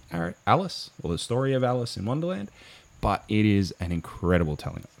of Alice, or the story of Alice in Wonderland, but it is an incredible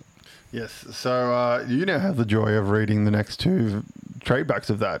telling of it. Yes. So you now have the joy of reading the next two trade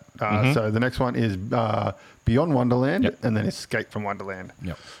backs of that. So the next one is Beyond Wonderland, and then Escape from Wonderland,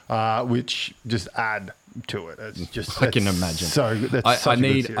 which just add to it. It's just I can imagine. So that's I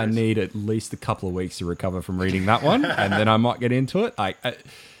need at least a couple of weeks to recover from reading that one, and then I might get into it.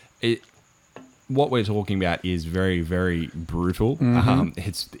 What we're talking about is very, very brutal.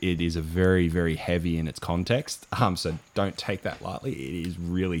 It is a very, very heavy in its context. So don't take that lightly. It is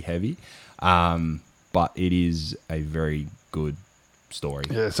really heavy, but it is a very good story.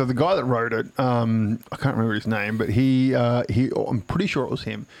 Yeah. So the guy that wrote it, I can't remember his name, but he I'm pretty sure it was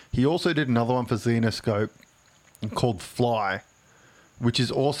him. He also did another one for Xenoscope called Fly, which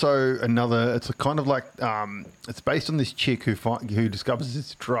is also another. It's a kind of like it's based on this chick who discovers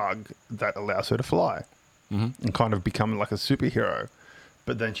this drug that allows her to fly and kind of become like a superhero.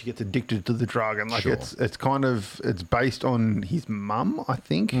 But then she gets addicted to the drug, and like it's based on his mum, I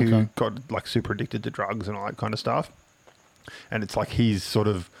think, who got like super addicted to drugs and all that kind of stuff. And it's like he's sort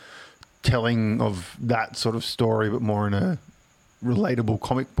of telling of that sort of story, but more in a relatable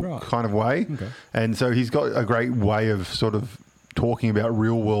comic book kind of way. Okay. And so he's got a great way of sort of talking about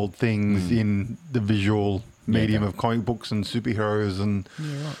real world things in the visual medium of comic books and superheroes and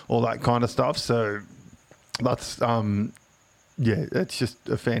all that kind of stuff. So that's it's just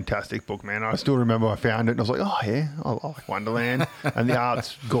a fantastic book, man. I still remember I found it and I was like, oh yeah, I like Wonderland, and the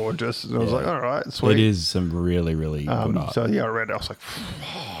art's gorgeous. And I was like, all right, sweet. It is some really, really good art. So yeah, I read it. I was like,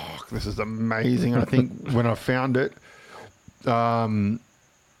 fuck, this is amazing. And I think when I found it, Beyond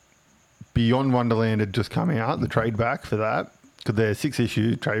Wonderland had just come out, the trade back for that, because they're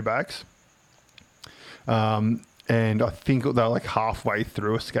 6-issue trade backs. And I think they're like halfway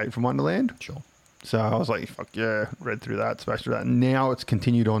through Escape from Wonderland. Sure. So I was like, fuck yeah, read through that, smashed through that. Now it's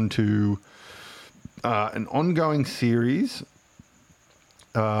continued on to an ongoing series.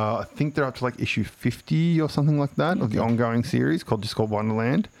 I think they're up to like issue 50 or something like that of the ongoing series called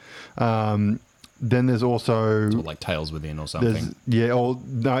Wonderland. Then there's also... Sort of like Tales Within or something. No,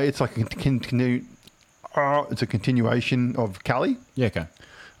 it's like it's a continuation of Callie. Yeah, okay.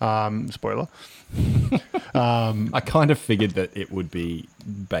 Spoiler. I kind of figured that it would be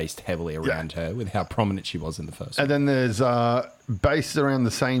based heavily around her with how prominent she was in the first one. And then there's based around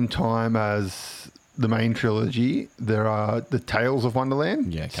the same time as the main trilogy, there are the Tales of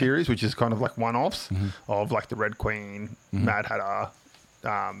Wonderland series, which is kind of like one-offs of like the Red Queen, Mad Hatter,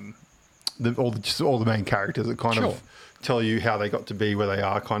 just all the main characters that kind of tell you how they got to be where they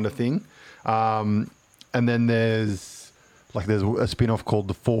are, kind of thing. And then there's a spin-off called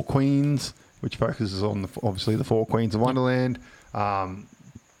The Four Queens, which focuses on obviously the Four Queens of Wonderland.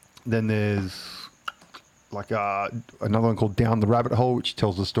 Then there's another one called Down the Rabbit Hole, which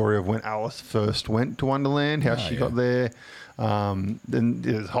tells the story of when Alice first went to Wonderland, how she got there. Then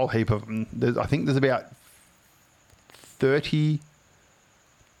there's a whole heap of them. I think there's about 30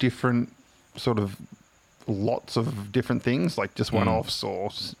 different sort of lots of different things, like just one-offs or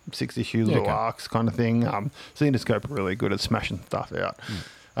 6 issues, little arcs kind of thing. Zenescope are really good at smashing stuff out.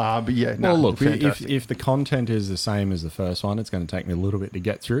 But yeah, well, look, if the content is the same as the first one, it's going to take me a little bit to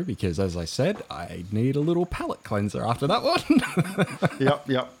get through because, as I said, I need a little palate cleanser after that one. Yep.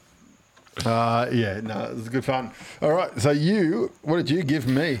 It was good fun. All right, so what did you give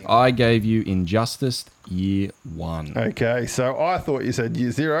me? I gave you Injustice Year 1. Okay, so I thought you said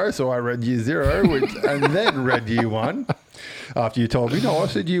Year 0, so I read Year 0, and then read Year 1 after you told me, no, I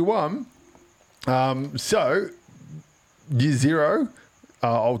said Year 1. So, Year 0...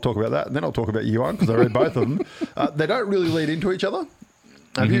 I'll talk about that, and then I'll talk about Year 1 because I read both of them. They don't really lead into each other.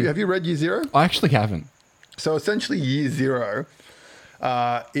 Have you read Year 0? I actually haven't. So essentially, Year 0,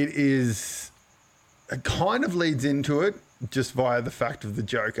 it kind of leads into it just via the fact of the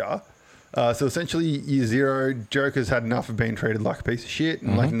Joker. So essentially, Year 0, Joker's had enough of being treated like a piece of shit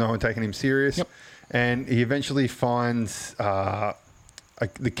and like no one taking him serious, and he eventually finds the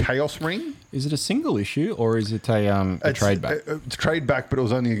Chaos Ring. Is it a single issue or is it a trade back? It's trade back, but it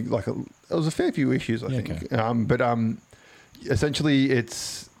was only it was a fair few issues, I think. But essentially,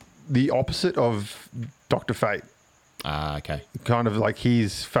 it's the opposite of Dr. Fate. Okay. Kind of like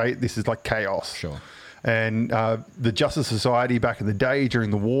his fate. This is like chaos. Sure. And the Justice Society back in the day during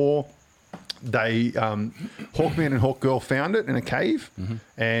the war, they Hawkman and Hawkgirl found it in a cave,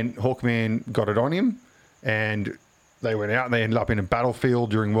 and Hawkman got it on him, and they went out and they ended up in a battlefield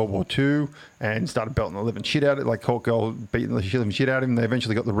during World War II and started belting the living shit out of it. Like Hawkgirl beating the living shit out of him. They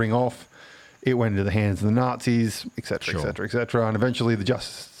eventually got the ring off. It went into the hands of the Nazis, etc., etc., etc. And eventually the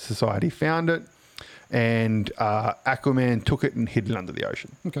Justice Society found it, and Aquaman took it and hid it under the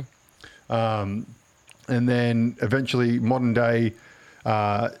ocean. Okay. And then eventually, modern day,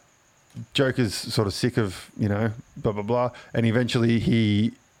 Joker's sort of sick of, blah, blah, blah. And eventually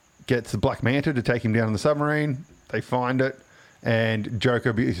he gets the Black Manta to take him down in the submarine. They find it, and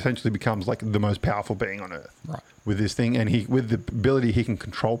Joker essentially becomes like the most powerful being on Earth with this thing. And with the ability, he can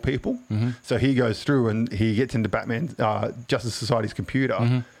control people. So he goes through and he gets into Batman, Justice Society's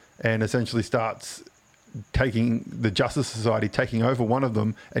computer, and essentially starts taking the Justice Society, taking over one of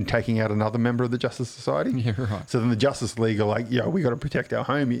them and taking out another member of the Justice Society. Yeah, right. So then the Justice League are like, we got to protect our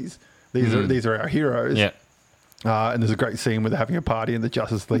homies. These are our heroes. Yeah. And there's a great scene where they're having a party in the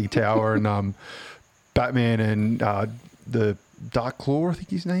Justice League Tower, and Batman and the Dark Claw, I think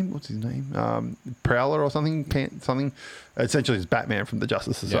his name. What's his name? Prowler or something. Essentially, it's Batman from the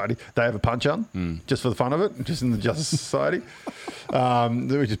Justice Society. Yep. They have a punch on just for the fun of it, just in the Justice Society,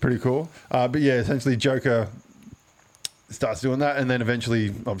 which is pretty cool. But yeah, essentially, Joker starts doing that, and then eventually,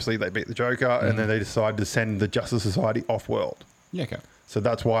 obviously, they beat the Joker, and then they decide to send the Justice Society off-world. Yeah, okay. So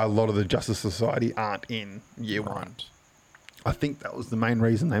that's why a lot of the Justice Society aren't in Year 1. I think that was the main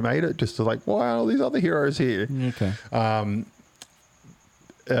reason they made it, just to why are all these other heroes here? Okay.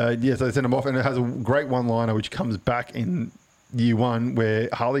 So they send them off, and it has a great one-liner which comes back in Year 1 where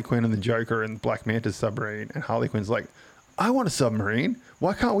Harley Quinn and the Joker and Black Manta's submarine, and Harley Quinn's like, I want a submarine.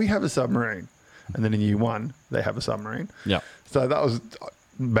 Why can't we have a submarine? And then in Year 1, they have a submarine. Yeah. So that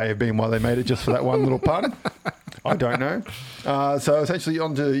may have been why they made it, just for that one little pun. I don't know. So essentially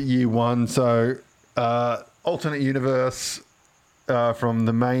on to Year 1. So alternate universe from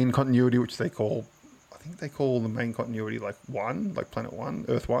the main continuity, which I think they call the main continuity Planet 1,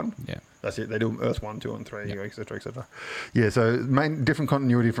 Earth 1. Yeah. That's it. They do Earth 1, 2, and 3, et cetera, et cetera. Yeah, so different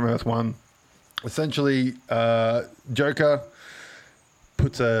continuity from Earth 1. Essentially, Joker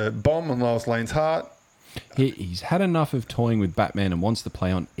puts a bomb on Lois Lane's heart. He's had enough of toying with Batman and wants to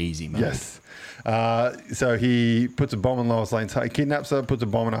play on easy mode. Yes. So he puts a bomb on Lois Lane's heart. He kidnaps her, puts a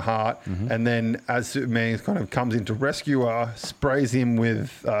bomb in her heart, and then as Superman kind of comes in to rescue her, sprays him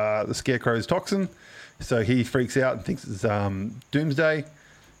with the Scarecrow's toxin. So he freaks out and thinks it's Doomsday,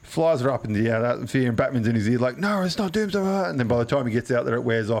 flies her up into the atmosphere, and Batman's in his ear like, no, it's not Doomsday. And then by the time he gets out there, it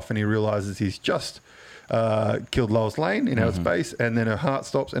wears off, and he realizes he's just killed Lois Lane in outer space, and then her heart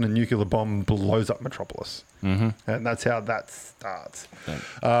stops and a nuclear bomb blows up Metropolis. And that's how that starts.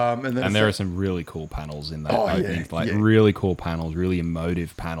 And there are some really cool panels in that opening, really cool panels, really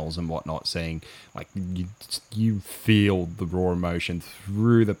emotive panels and whatnot, seeing like you feel the raw emotion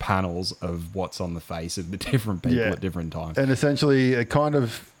through the panels of what's on the face of the different people at different times. And essentially it kind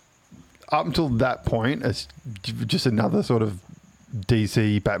of, up until that point, it's just another sort of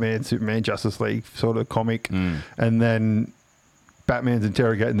DC, Batman, Superman, Justice League sort of comic. And then Batman's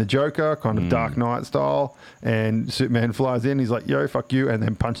interrogating the Joker, kind of Dark Knight style, and Superman flies in, he's like, yo, fuck you, and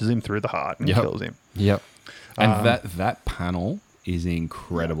then punches him through the heart and kills him. And that panel is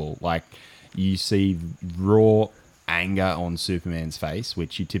incredible. Like, you see raw anger on Superman's face,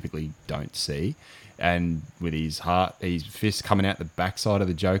 which you typically don't see. And with his fist coming out the backside of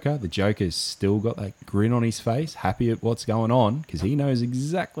the Joker's still got that grin on his face, happy at what's going on, because he knows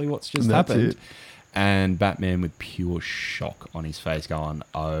exactly what's just happened. And Batman with pure shock on his face going,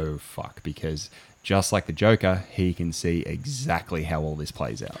 oh, fuck, because just like the Joker, he can see exactly how all this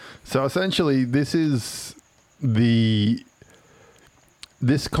plays out. So essentially, this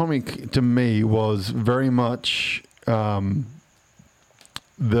comic to me was very much the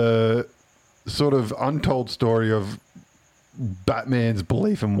sort of untold story of Batman's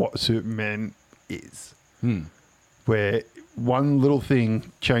belief in what Superman is. Where one little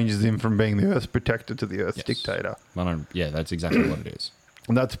thing changes him from being the Earth's protector to the Earth's dictator. That's exactly what it is.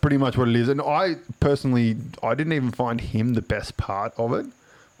 And that's pretty much what it is. And I personally, I didn't even find him the best part of it.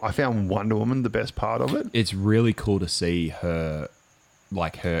 I found Wonder Woman the best part of it. It's really cool to see her,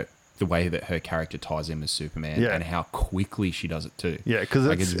 the way that her character ties in with Superman and how quickly she does it too. Yeah, because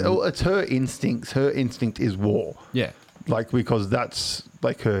it's her instincts. Her instinct is war. Yeah. Because that's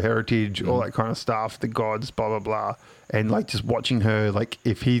like her heritage, all that kind of stuff, the gods, blah, blah, blah. And like just watching her, like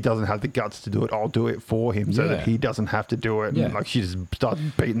if he doesn't have the guts to do it, I'll do it for him so that he doesn't have to do it. Yeah. And like she just starts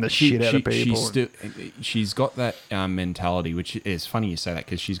beating the shit out of people. She's got that mentality, which is funny you say that,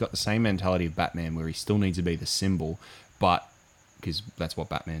 because she's got the same mentality of Batman where he still needs to be the symbol, but because that's what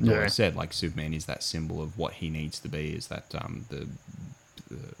Batman's always said, like Superman is that symbol of what he needs to be, is that the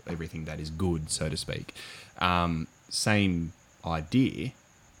everything that is good, so to speak. Same idea,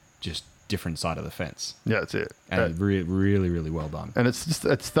 just different side of the fence. Yeah, that's it. And really, really well done. And it's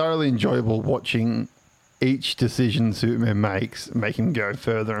thoroughly enjoyable watching each decision Superman makes, make him go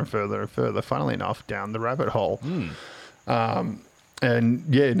further and further and further, funnily enough, down the rabbit hole.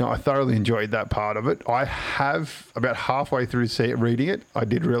 And I thoroughly enjoyed that part of it. I have, about halfway through reading it, I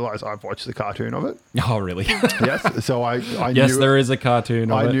did realise I've watched the cartoon of it. Oh, really? Yes. So I yes, knew, there is a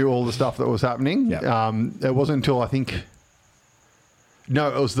cartoon of it. I knew all the stuff that was happening. Yep. It wasn't until it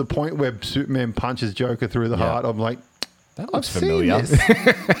was the point where Superman punches Joker through the heart. I'm like, that looks familiar.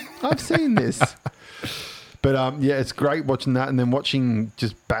 I've seen this. But it's great watching that, and then watching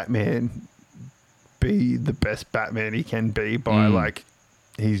just Batman be the best Batman he can be by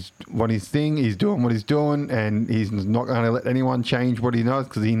he's doing what he's doing, and he's not going to let anyone change what he knows,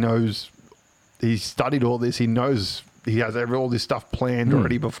 because he knows he's studied all this. He knows he has all this stuff planned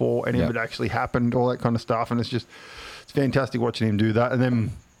already before any of it actually happened, all that kind of stuff. And it's fantastic watching him do that. And then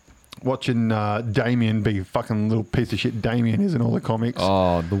watching Damian be fucking little piece of shit Damian is in all the comics.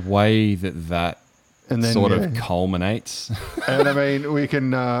 Oh, the way that and then, sort of culminates. And I mean, we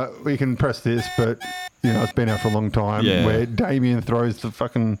can press this, but it's been out for a long time. Yeah. Where Damian throws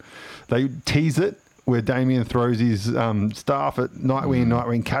they tease it, where Damian throws his staff at Nightwing.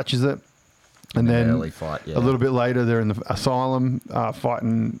 Nightwing catches it, and then a little bit later, they're in the asylum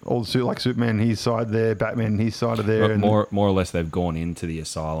fighting all the like Superman his side there, Batman his side of there. But more or less, they've gone into the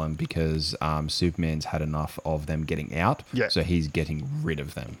asylum because Superman's had enough of them getting out. Yeah. So he's getting rid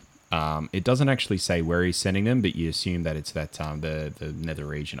of them. It doesn't actually say where he's sending them, but you assume that it's that the nether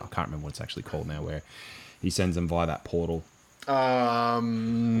region. I can't remember what it's actually called now, where he sends them via that portal.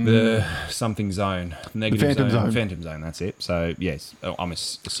 The something zone, negative Phantom Zone. That's it. So yes, I'm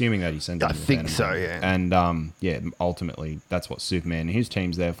assuming that he sends them. I think so. Yeah. And ultimately, that's what Superman and his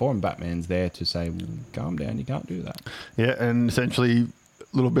team's there for, and Batman's there to say, "Calm down, you can't do that." Yeah, and essentially,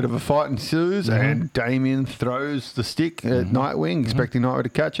 a little bit of a fight ensues, and Damian throws the stick at Nightwing, expecting Nightwing to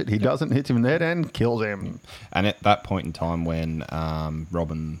catch it. He doesn't, hits him in the head and kills him. And at that point in time when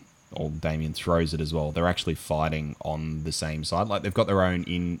Robin or Damian throws it as well, they're actually fighting on the same side. Like, they've got their own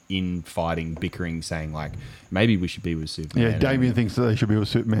in-fighting, bickering, saying, like, maybe we should be with Superman. Yeah, Damian thinks that they should be with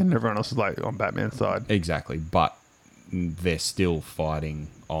Superman, and everyone else is, like, on Batman's side. Exactly, but they're still fighting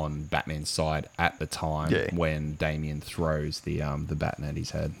on Batman's side at the time when Damian throws the baton at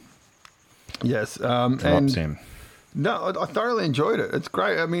his head. Yes. Drops him. No, I thoroughly enjoyed it. It's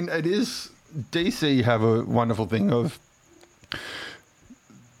great. I mean, it is DC have a wonderful thing of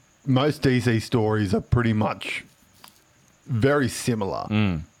most DC stories are pretty much very similar.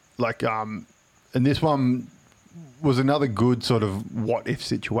 Like, and this one was another good sort of what if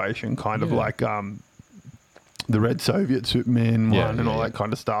situation, kind of like the Red Soviet Superman one and all that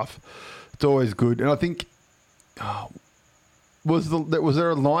kind of stuff. It's always good. And I think, was there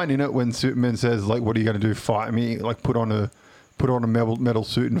a line in it when Superman says, like, what are you going to do, fight me? Like, put on a metal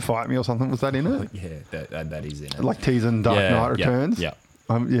suit and fight me or something? Was that in it? Yeah, that is in it. Like teasing Dark Knight Returns? Yeah.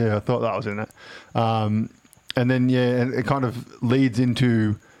 I thought that was in it. And then, and it kind of leads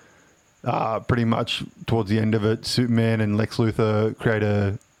into pretty much towards the end of it, Superman and Lex Luthor create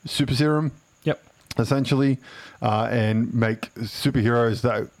a super serum. Yep. Essentially, and make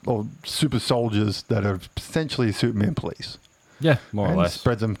superheroes or super soldiers that are essentially Superman police. Yeah, more or less.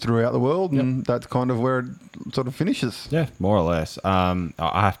 Spreads them throughout the world, and that's kind of where it sort of finishes. Yeah, more or less. I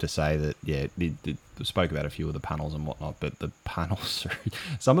have to say that, it spoke about a few of the panels and whatnot, but the panels,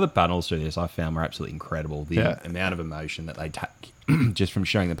 some of the panels through this I found were absolutely incredible. The amount of emotion that they take just from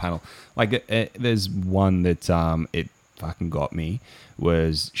showing the panel. Like, there's one that it fucking got me,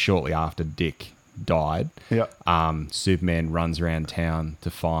 was shortly after Dick died. Superman runs around town to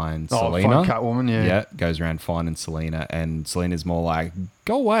find Selena. Find Catwoman, Yeah, goes around finding Selena, and Selena's more like,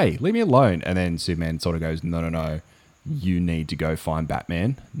 go away, leave me alone. And then Superman sort of goes, no, you need to go find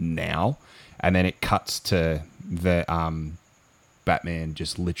Batman now. And then it cuts to the Batman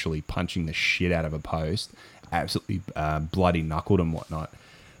just literally punching the shit out of a post, absolutely bloody knuckled and whatnot.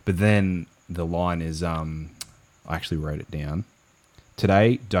 But then the line is, I actually wrote it down.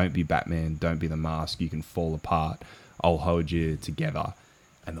 Today, don't be Batman, don't be the mask, you can fall apart. I'll hold you together.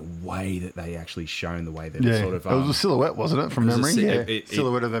 And the way that they actually shown the way that it sort of... it was a silhouette, wasn't it, from memory?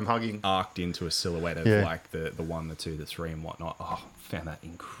 Silhouette of them hugging. Arced into a silhouette of like the 1, the 2, the 3 and whatnot. Oh, found that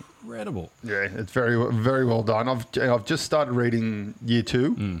incredible. Yeah, it's very, very well done. I've just started reading Year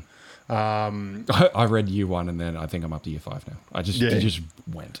 2. I read Year 1 and then I think I'm up to Year 5 now. It just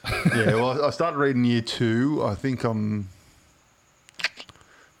went. Well, I started reading Year 2. I think I'm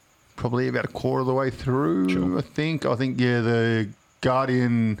probably about a quarter of the way through. Sure. I think the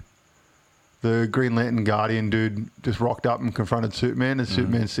Guardian, the Green Lantern Guardian dude just rocked up and confronted Superman, and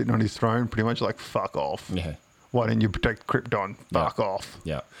Superman's sitting on his throne pretty much like, fuck off. Yeah. Why didn't you protect Krypton? Fuck off.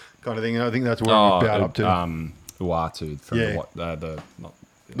 Yeah. Kind of thing. And I think that's where we're about up to. Uatu from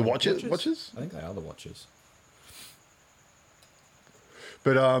the Watchers? Watchers? I think they are the Watchers.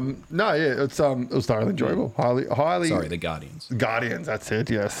 But it was thoroughly enjoyable. Highly. Sorry, the Guardians. Guardians, that's it.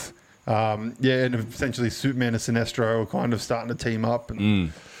 Yes. And essentially Superman and Sinestro are kind of starting to team up,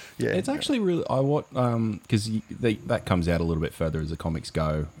 and it's actually really because that comes out a little bit further as the comics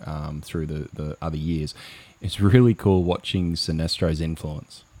go through the other years. It's really cool watching Sinestro's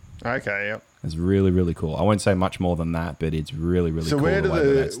influence. Okay, yep. It's really, really cool. I won't say much more than that, but it's really, really cool the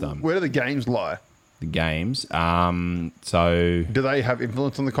way that's done. Where do the games lie? The games. So do they have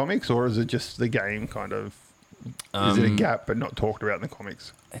influence on the comics, or is it just the game kind of? Is it a gap but not talked about in the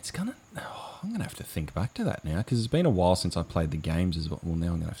comics? I'm gonna have to think back to that now, because it's been a while since I played the games as well. Well, now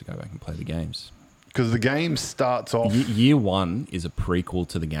I'm gonna have to go back and play the games. Because the game starts off. Year 1 is a prequel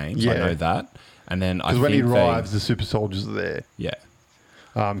to the games. I know that, and then because when he arrives, the super soldiers are there. Yeah.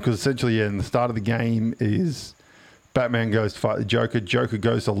 Because essentially, in the start of the game is Batman goes to fight the Joker. Joker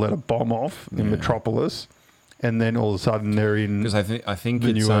goes to let a bomb off in Metropolis, and then all of a sudden they're in. Because I think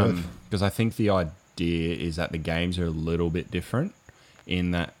the New Earth. Because I think the idea is that the games are a little bit different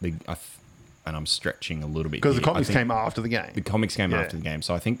in that and I'm stretching a little bit because the comics came after the game. The comics came after the game,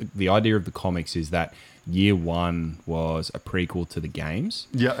 so I think the idea of the comics is that Year 1 was a prequel to the games.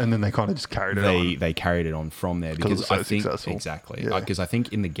 Yeah, and then they kind of just carried it on. They carried it on from there because I think successful. Exactly because I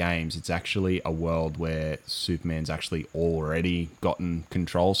think in the games it's actually a world where Superman's actually already gotten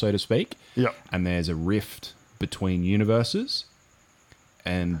control, so to speak. Yeah, and there's a rift between universes.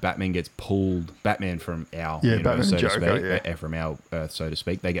 And Batman gets pulled. Batman from our universe, so to speak, from our Earth, so to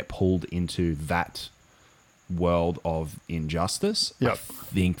speak. They get pulled into that world of injustice. Yep. I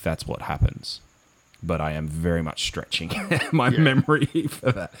think that's what happens, but I am very much stretching my memory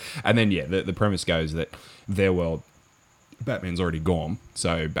for that. And then the premise goes that their world, Batman's already gone,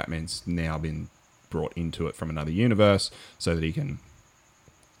 so Batman's now been brought into it from another universe so that he can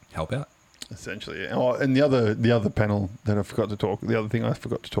help out. Essentially, and the other panel that the other thing I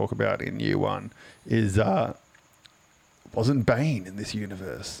forgot to talk about in Year 1 is wasn't Bane in this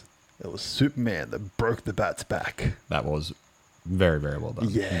universe. It was Superman that broke the Bat's back. That was very, very well done.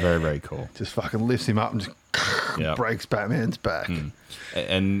 Yeah, very, very cool. Just fucking lifts him up and just breaks Batman's back.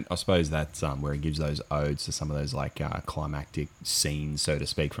 And I suppose that's where it gives those odes to some of those like climactic scenes, so to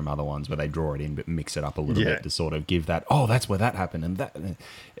speak, from other ones where they draw it in but mix it up a little bit to sort of give that, that's where that happened, and that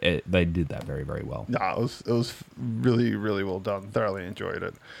they did that very, very well. No, it was really, really well done. Thoroughly enjoyed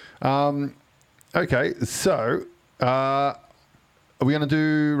it. Okay, so are we going to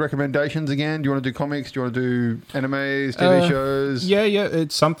do recommendations again? Do you want to do comics? Do you want to do animes, TV shows? Yeah.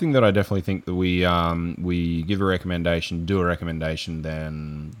 It's something that I definitely think that we give a recommendation, do a recommendation,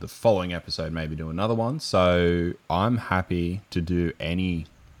 then the following episode maybe do another one. So I'm happy to do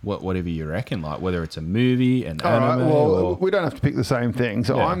whatever you reckon, like whether it's a movie, an anime. Right, well, we don't have to pick the same thing.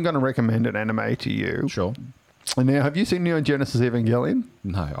 So I'm going to recommend an anime to you. Sure. And now, have you seen Neon Genesis Evangelion?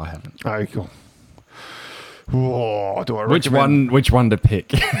 No, I haven't. Oh, cool. Whoa, do I Which one to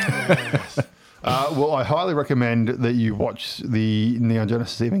pick? Well, I highly recommend that you watch the Neon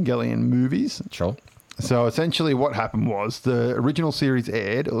Genesis Evangelion movies. Sure. So essentially what happened was the original series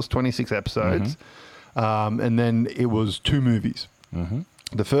aired. It was 26 episodes. And then it was 2 movies.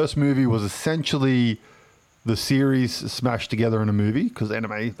 The first movie was essentially the series smashed together in a movie, because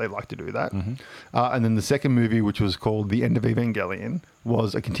anime, they like to do that. And then the second movie, which was called The End of Evangelion,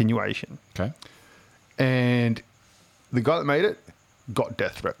 was a continuation. Okay. And the guy that made it got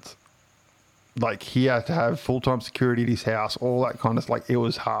death threats. Like, he had to have full-time security at his house, all that kind of, like, it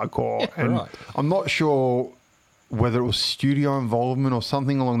was hardcore. Yeah, and right. I'm not sure whether it was studio involvement or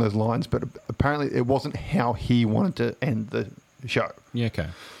something along those lines, but apparently it wasn't how he wanted to end the show. Yeah, okay.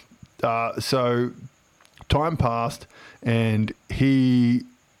 So time passed, and he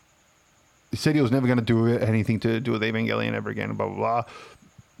said he was never going to do anything to do with Evangelion ever again, blah, blah, blah.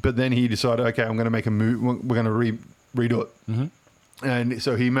 But then he decided, okay, I'm going to make a move. We're going to redo it. And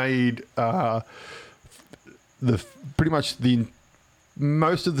so he made pretty much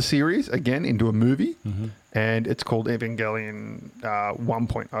most of the series again into a movie, and it's called Evangelion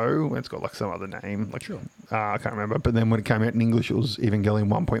 1.0. It's got like some other name, like I can't remember. But then when it came out in English, it was Evangelion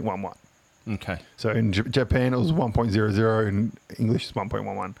 1.11. Okay. So in Japan, it was 1.00, in English it's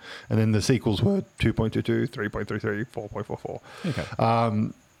 1.11, and then the sequels were 2.22, 3.33, 4.44.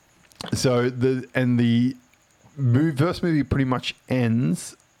 Okay. So the first movie pretty much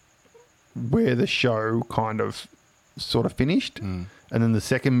ends where the show kind of sort of finished, and then the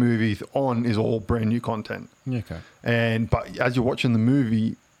second movie on is all brand new content. Okay. But as you're watching the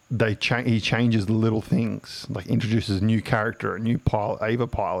movie, he changes the little things, like introduces a new character, a new pilot, Ava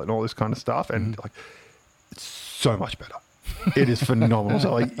pilot, and all this kind of stuff, and like it's so much better. It is phenomenal.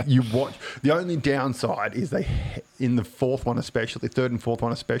 So like you watch. The only downside is in the fourth one especially, third and fourth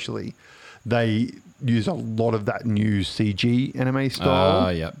one especially, they use a lot of that new CG anime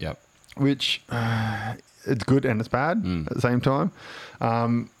style. Yep. Which it's good and it's bad at the same time.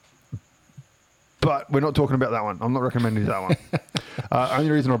 But we're not talking about that one. I'm not recommending that one.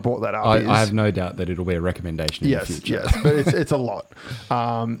 Only reason I brought that up is... I have no doubt that it'll be a recommendation in the future. Yes, but it's a lot.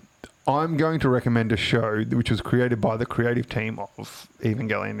 I'm going to recommend a show which was created by the creative team of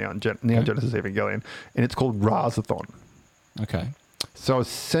Evangelion, Neon Genesis Evangelion, and it's called Razathon. Okay. So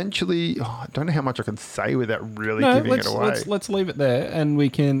essentially, I don't know how much I can say without really giving it away. Let's leave it there, and we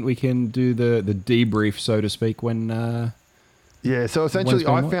can do the debrief, so to speak, when... Yeah, so essentially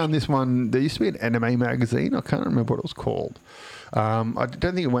I found this one. There used to be an anime magazine. I can't remember what it was called. I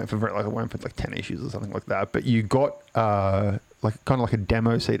don't think it went for it went for like 10 issues or something like that. But you got like kind of like a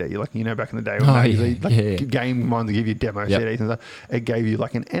demo CD, like back in the day when game wanted to give you demo CDs and stuff. It gave you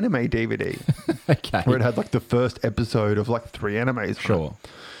like an anime DVD, okay, where it had like the first episode of like 3 animes. Sure.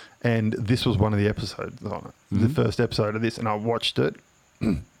 And this was one of the episodes on it. The first episode of this, and I watched it.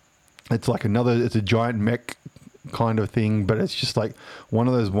 It's like it's a giant mech kind of thing, but it's just like one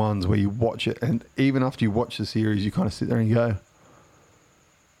of those ones where you watch it, and even after you watch the series, you kind of sit there and you go,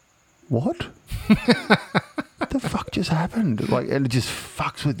 what? What the fuck just happened? Like, and it just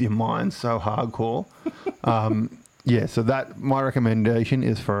fucks with your mind so hardcore. So my recommendation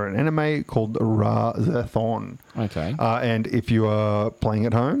is for an anime called Razathon. Okay. And if you are playing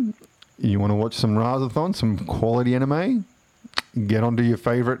at home, you want to watch some Razathon, some quality anime, get onto your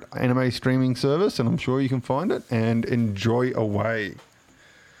favorite anime streaming service, and I'm sure you can find it, and enjoy away.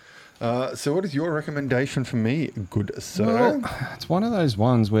 So what is your recommendation for me, good sir? Well, it's one of those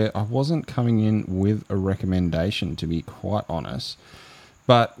ones where I wasn't coming in with a recommendation, to be quite honest.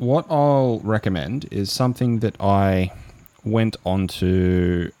 But what I'll recommend is something that I went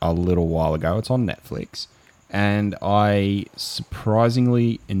onto a little while ago. It's on Netflix, and I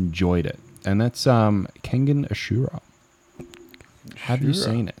surprisingly enjoyed it. And that's Kengan Ashura. Have you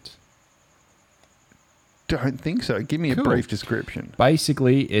seen it? don't think so. Give me a brief description.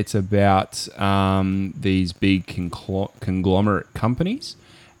 Basically, it's about these big conglomerate companies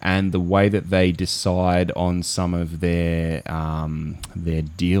and the way that they decide on some of their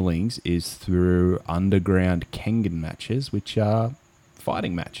dealings is through underground Kengan matches, which are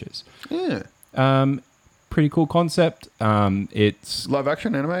fighting matches. Yeah. Pretty cool concept. It's live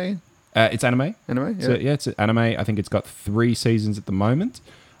action anime. It's anime. Anime, yeah. So, yeah, it's anime. I think it's got 3 seasons at the moment.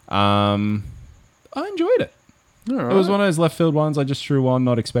 I enjoyed it. All right. It was one of those left field ones I just threw on,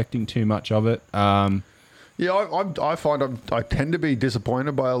 not expecting too much of it. Yeah, I find I tend to be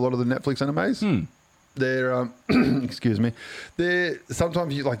disappointed by a lot of the Netflix animes. They're excuse me. They're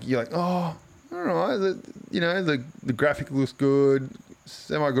sometimes you're like, oh, all right, the graphic looks good,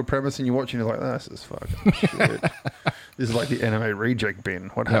 semi good premise, and you watch and you're like, this is fucking shit. This is like the anime reject bin.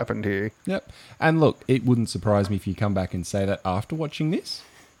 What happened here? Yep. And look, it wouldn't surprise me if you come back and say that after watching this,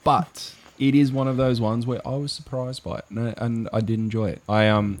 but it is one of those ones where I was surprised by it, and I did enjoy it.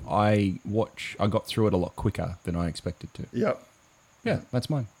 I got through it a lot quicker than I expected to. Yep. Yeah, that's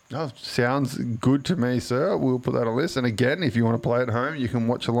mine. Oh, sounds good to me, sir. We'll put that on the list. And again, if you want to play at home, you can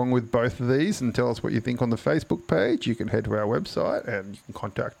watch along with both of these and tell us what you think on the Facebook page. You can head to our website and you can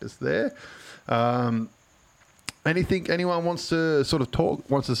contact us there. Anything anyone wants us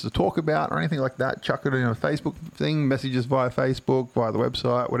to talk about or anything like that, chuck it in a Facebook thing, messages via Facebook, via the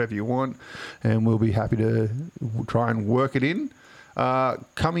website, whatever you want, and we'll be happy to try and work it in.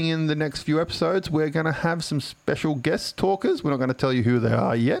 Coming in the next few episodes, we're going to have some special guest talkers. We're not going to tell you who they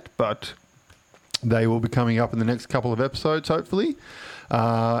are yet, but they will be coming up in the next couple of episodes, hopefully.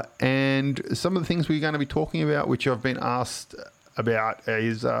 And some of the things we're going to be talking about, which I've been asked about,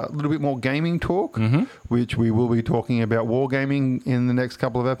 is a little bit more gaming talk, which we will be talking about wargaming in the next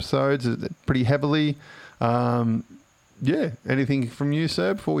couple of episodes pretty heavily. Yeah, anything from you,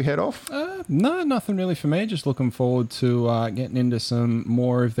 sir, before we head off? No, nothing really for me. Just looking forward to getting into some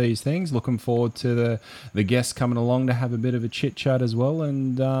more of these things. Looking forward to the guests coming along to have a bit of a chit-chat as well.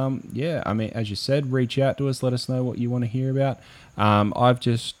 And, yeah, I mean, as you said, reach out to us. Let us know what you want to hear about. I've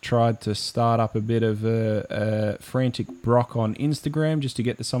just tried to start up a bit of a Frantic Brock on Instagram just to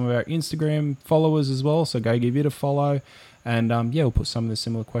get to some of our Instagram followers as well. So go give it a follow. And, yeah, we'll put some of the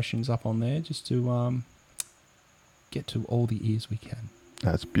similar questions up on there just to get to all the ears we can.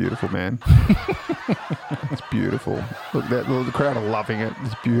 That's beautiful, man. That's beautiful. Look, the crowd are loving it.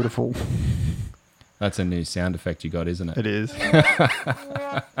 It's beautiful. That's a new sound effect you got, isn't it? It is.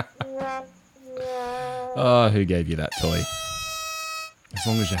 Oh, who gave you that toy? As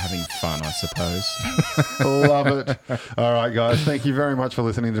long as you're having fun, I suppose. Love it. All right, guys. Thank you very much for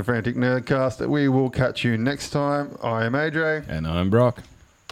listening to Frantic Nerdcast. We will catch you next time. I am AJ. And I'm Brock.